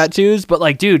face tattoos. But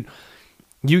like, dude,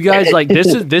 you guys like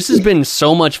this has been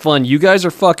so much fun. You guys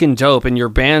are fucking dope, and your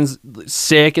band's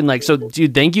sick. And like, so,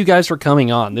 dude, thank you guys for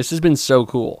coming on. This has been so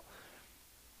cool.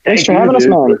 Thanks for having us,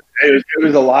 man. It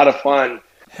was a lot of fun.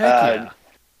 Heck yeah.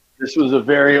 This was a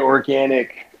very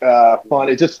organic, fun.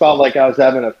 It just felt like I was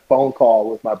having a phone call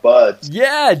with my buds.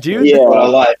 Yeah, dude. Yeah, what I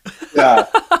like. Yeah.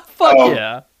 Fuck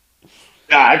yeah.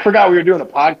 Yeah, I forgot we were doing a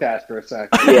podcast for a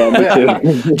second. Yeah,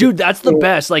 me too. Dude, that's the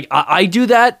best. Like I do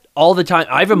that all the time.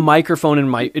 I have a microphone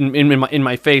in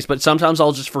my face, but sometimes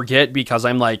I'll just forget because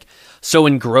I'm like so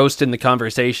engrossed in the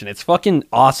conversation. It's fucking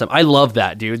awesome. I love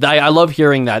that, dude. I love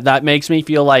hearing that. That makes me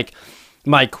feel like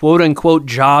my quote unquote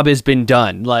job has been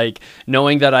done. Like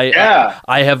knowing that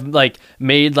I have like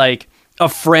made like a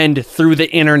friend through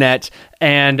the internet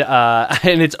and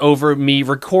it's over me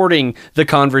recording the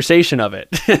conversation of it.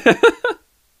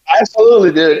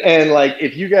 Absolutely, dude. And like,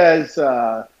 if you guys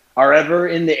are ever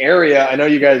in the area, I know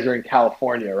you guys are in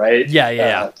California, right?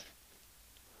 Yeah.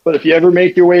 But if you ever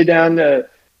make your way down to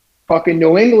fucking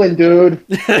New England, dude,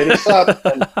 hit us up.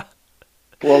 And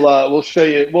we'll show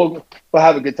you. We'll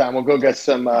have a good time. We'll go get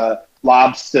some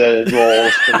lobster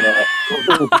rolls.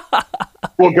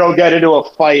 We'll go get into a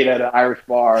fight at an Irish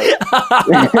bar.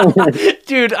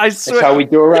 Dude, I swear. That's how we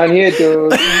do around here,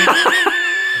 dude.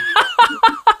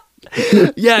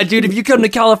 Yeah, dude, if you come to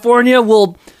California,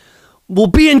 we'll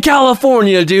be in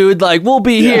California, dude. Like, we'll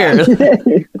be here.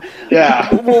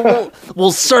 Yeah.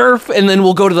 We'll surf, and then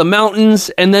we'll go to the mountains,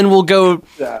 and then we'll go...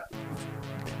 Yeah.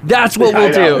 That's what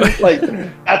we'll do. Like,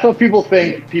 that's what people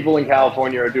think people in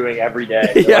California are doing every day.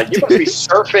 They're Yeah, like, you must be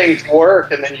surfing to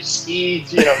work, and then you ski,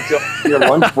 until your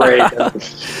lunch break.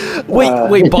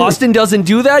 Wait, Boston doesn't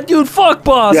do that? Dude, fuck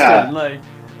Boston. Yeah. Like...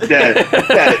 You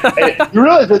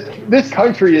realize that this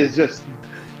country is just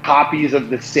copies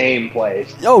of the same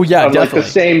place. Oh yeah, of, definitely. Like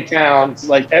the same towns.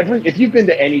 Like if you've been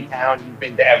to any town, you've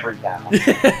been to every town.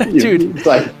 Dude, it's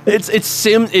like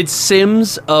it's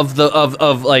Sims of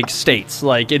like states.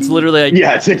 Like it's literally like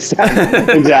yes,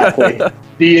 exactly.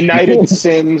 The United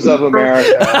Sims of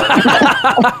America.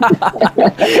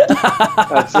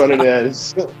 That's what it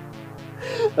is.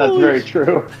 That's very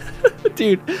true.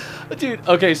 Dude.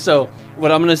 Okay, so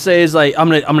what I'm gonna say is like I'm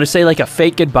gonna say like a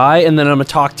fake goodbye, and then I'm gonna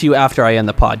talk to you after I end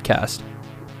the podcast.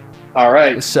 All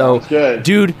right. So, sounds good.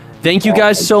 Dude, thank you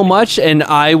guys so much, and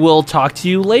I will talk to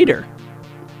you later.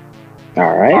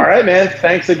 All right. All right, man.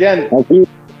 Thanks again. Thank you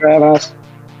for having us.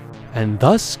 And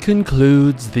thus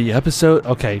concludes the episode.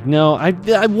 Okay, no,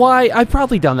 I've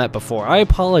probably done that before. I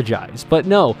apologize, but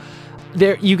no,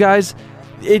 you guys.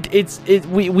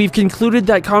 We've concluded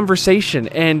that conversation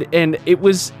and it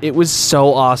was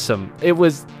so awesome. It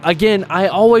was, again, I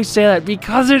always say that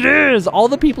because it is. All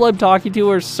the people I'm talking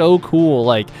to are so cool.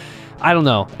 Like, I don't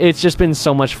know. It's just been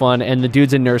so much fun, and the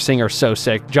dudes in nursing are so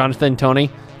sick. Jonathan,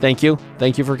 Tony, Thank you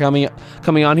for coming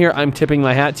on here. I'm tipping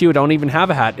my hat to you. I don't even have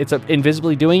a hat. It's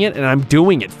invisibly doing it, and I'm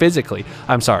doing it physically.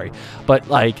 I'm sorry, but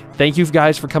like, thank you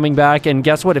guys for coming back. And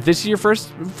guess what? If this is your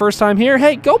first time here,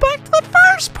 hey, go back to the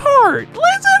first part. Listen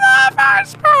to the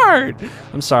first part.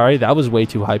 I'm sorry, that was way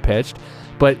too high pitched.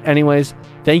 But anyways,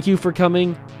 thank you for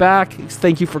coming back.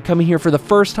 Thank you for coming here for the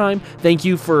first time. Thank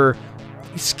you for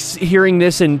hearing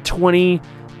this in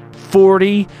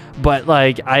 2040. But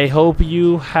like, I hope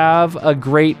you have a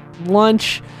great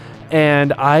lunch,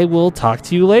 and I will talk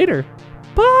to you later.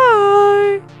 Bye.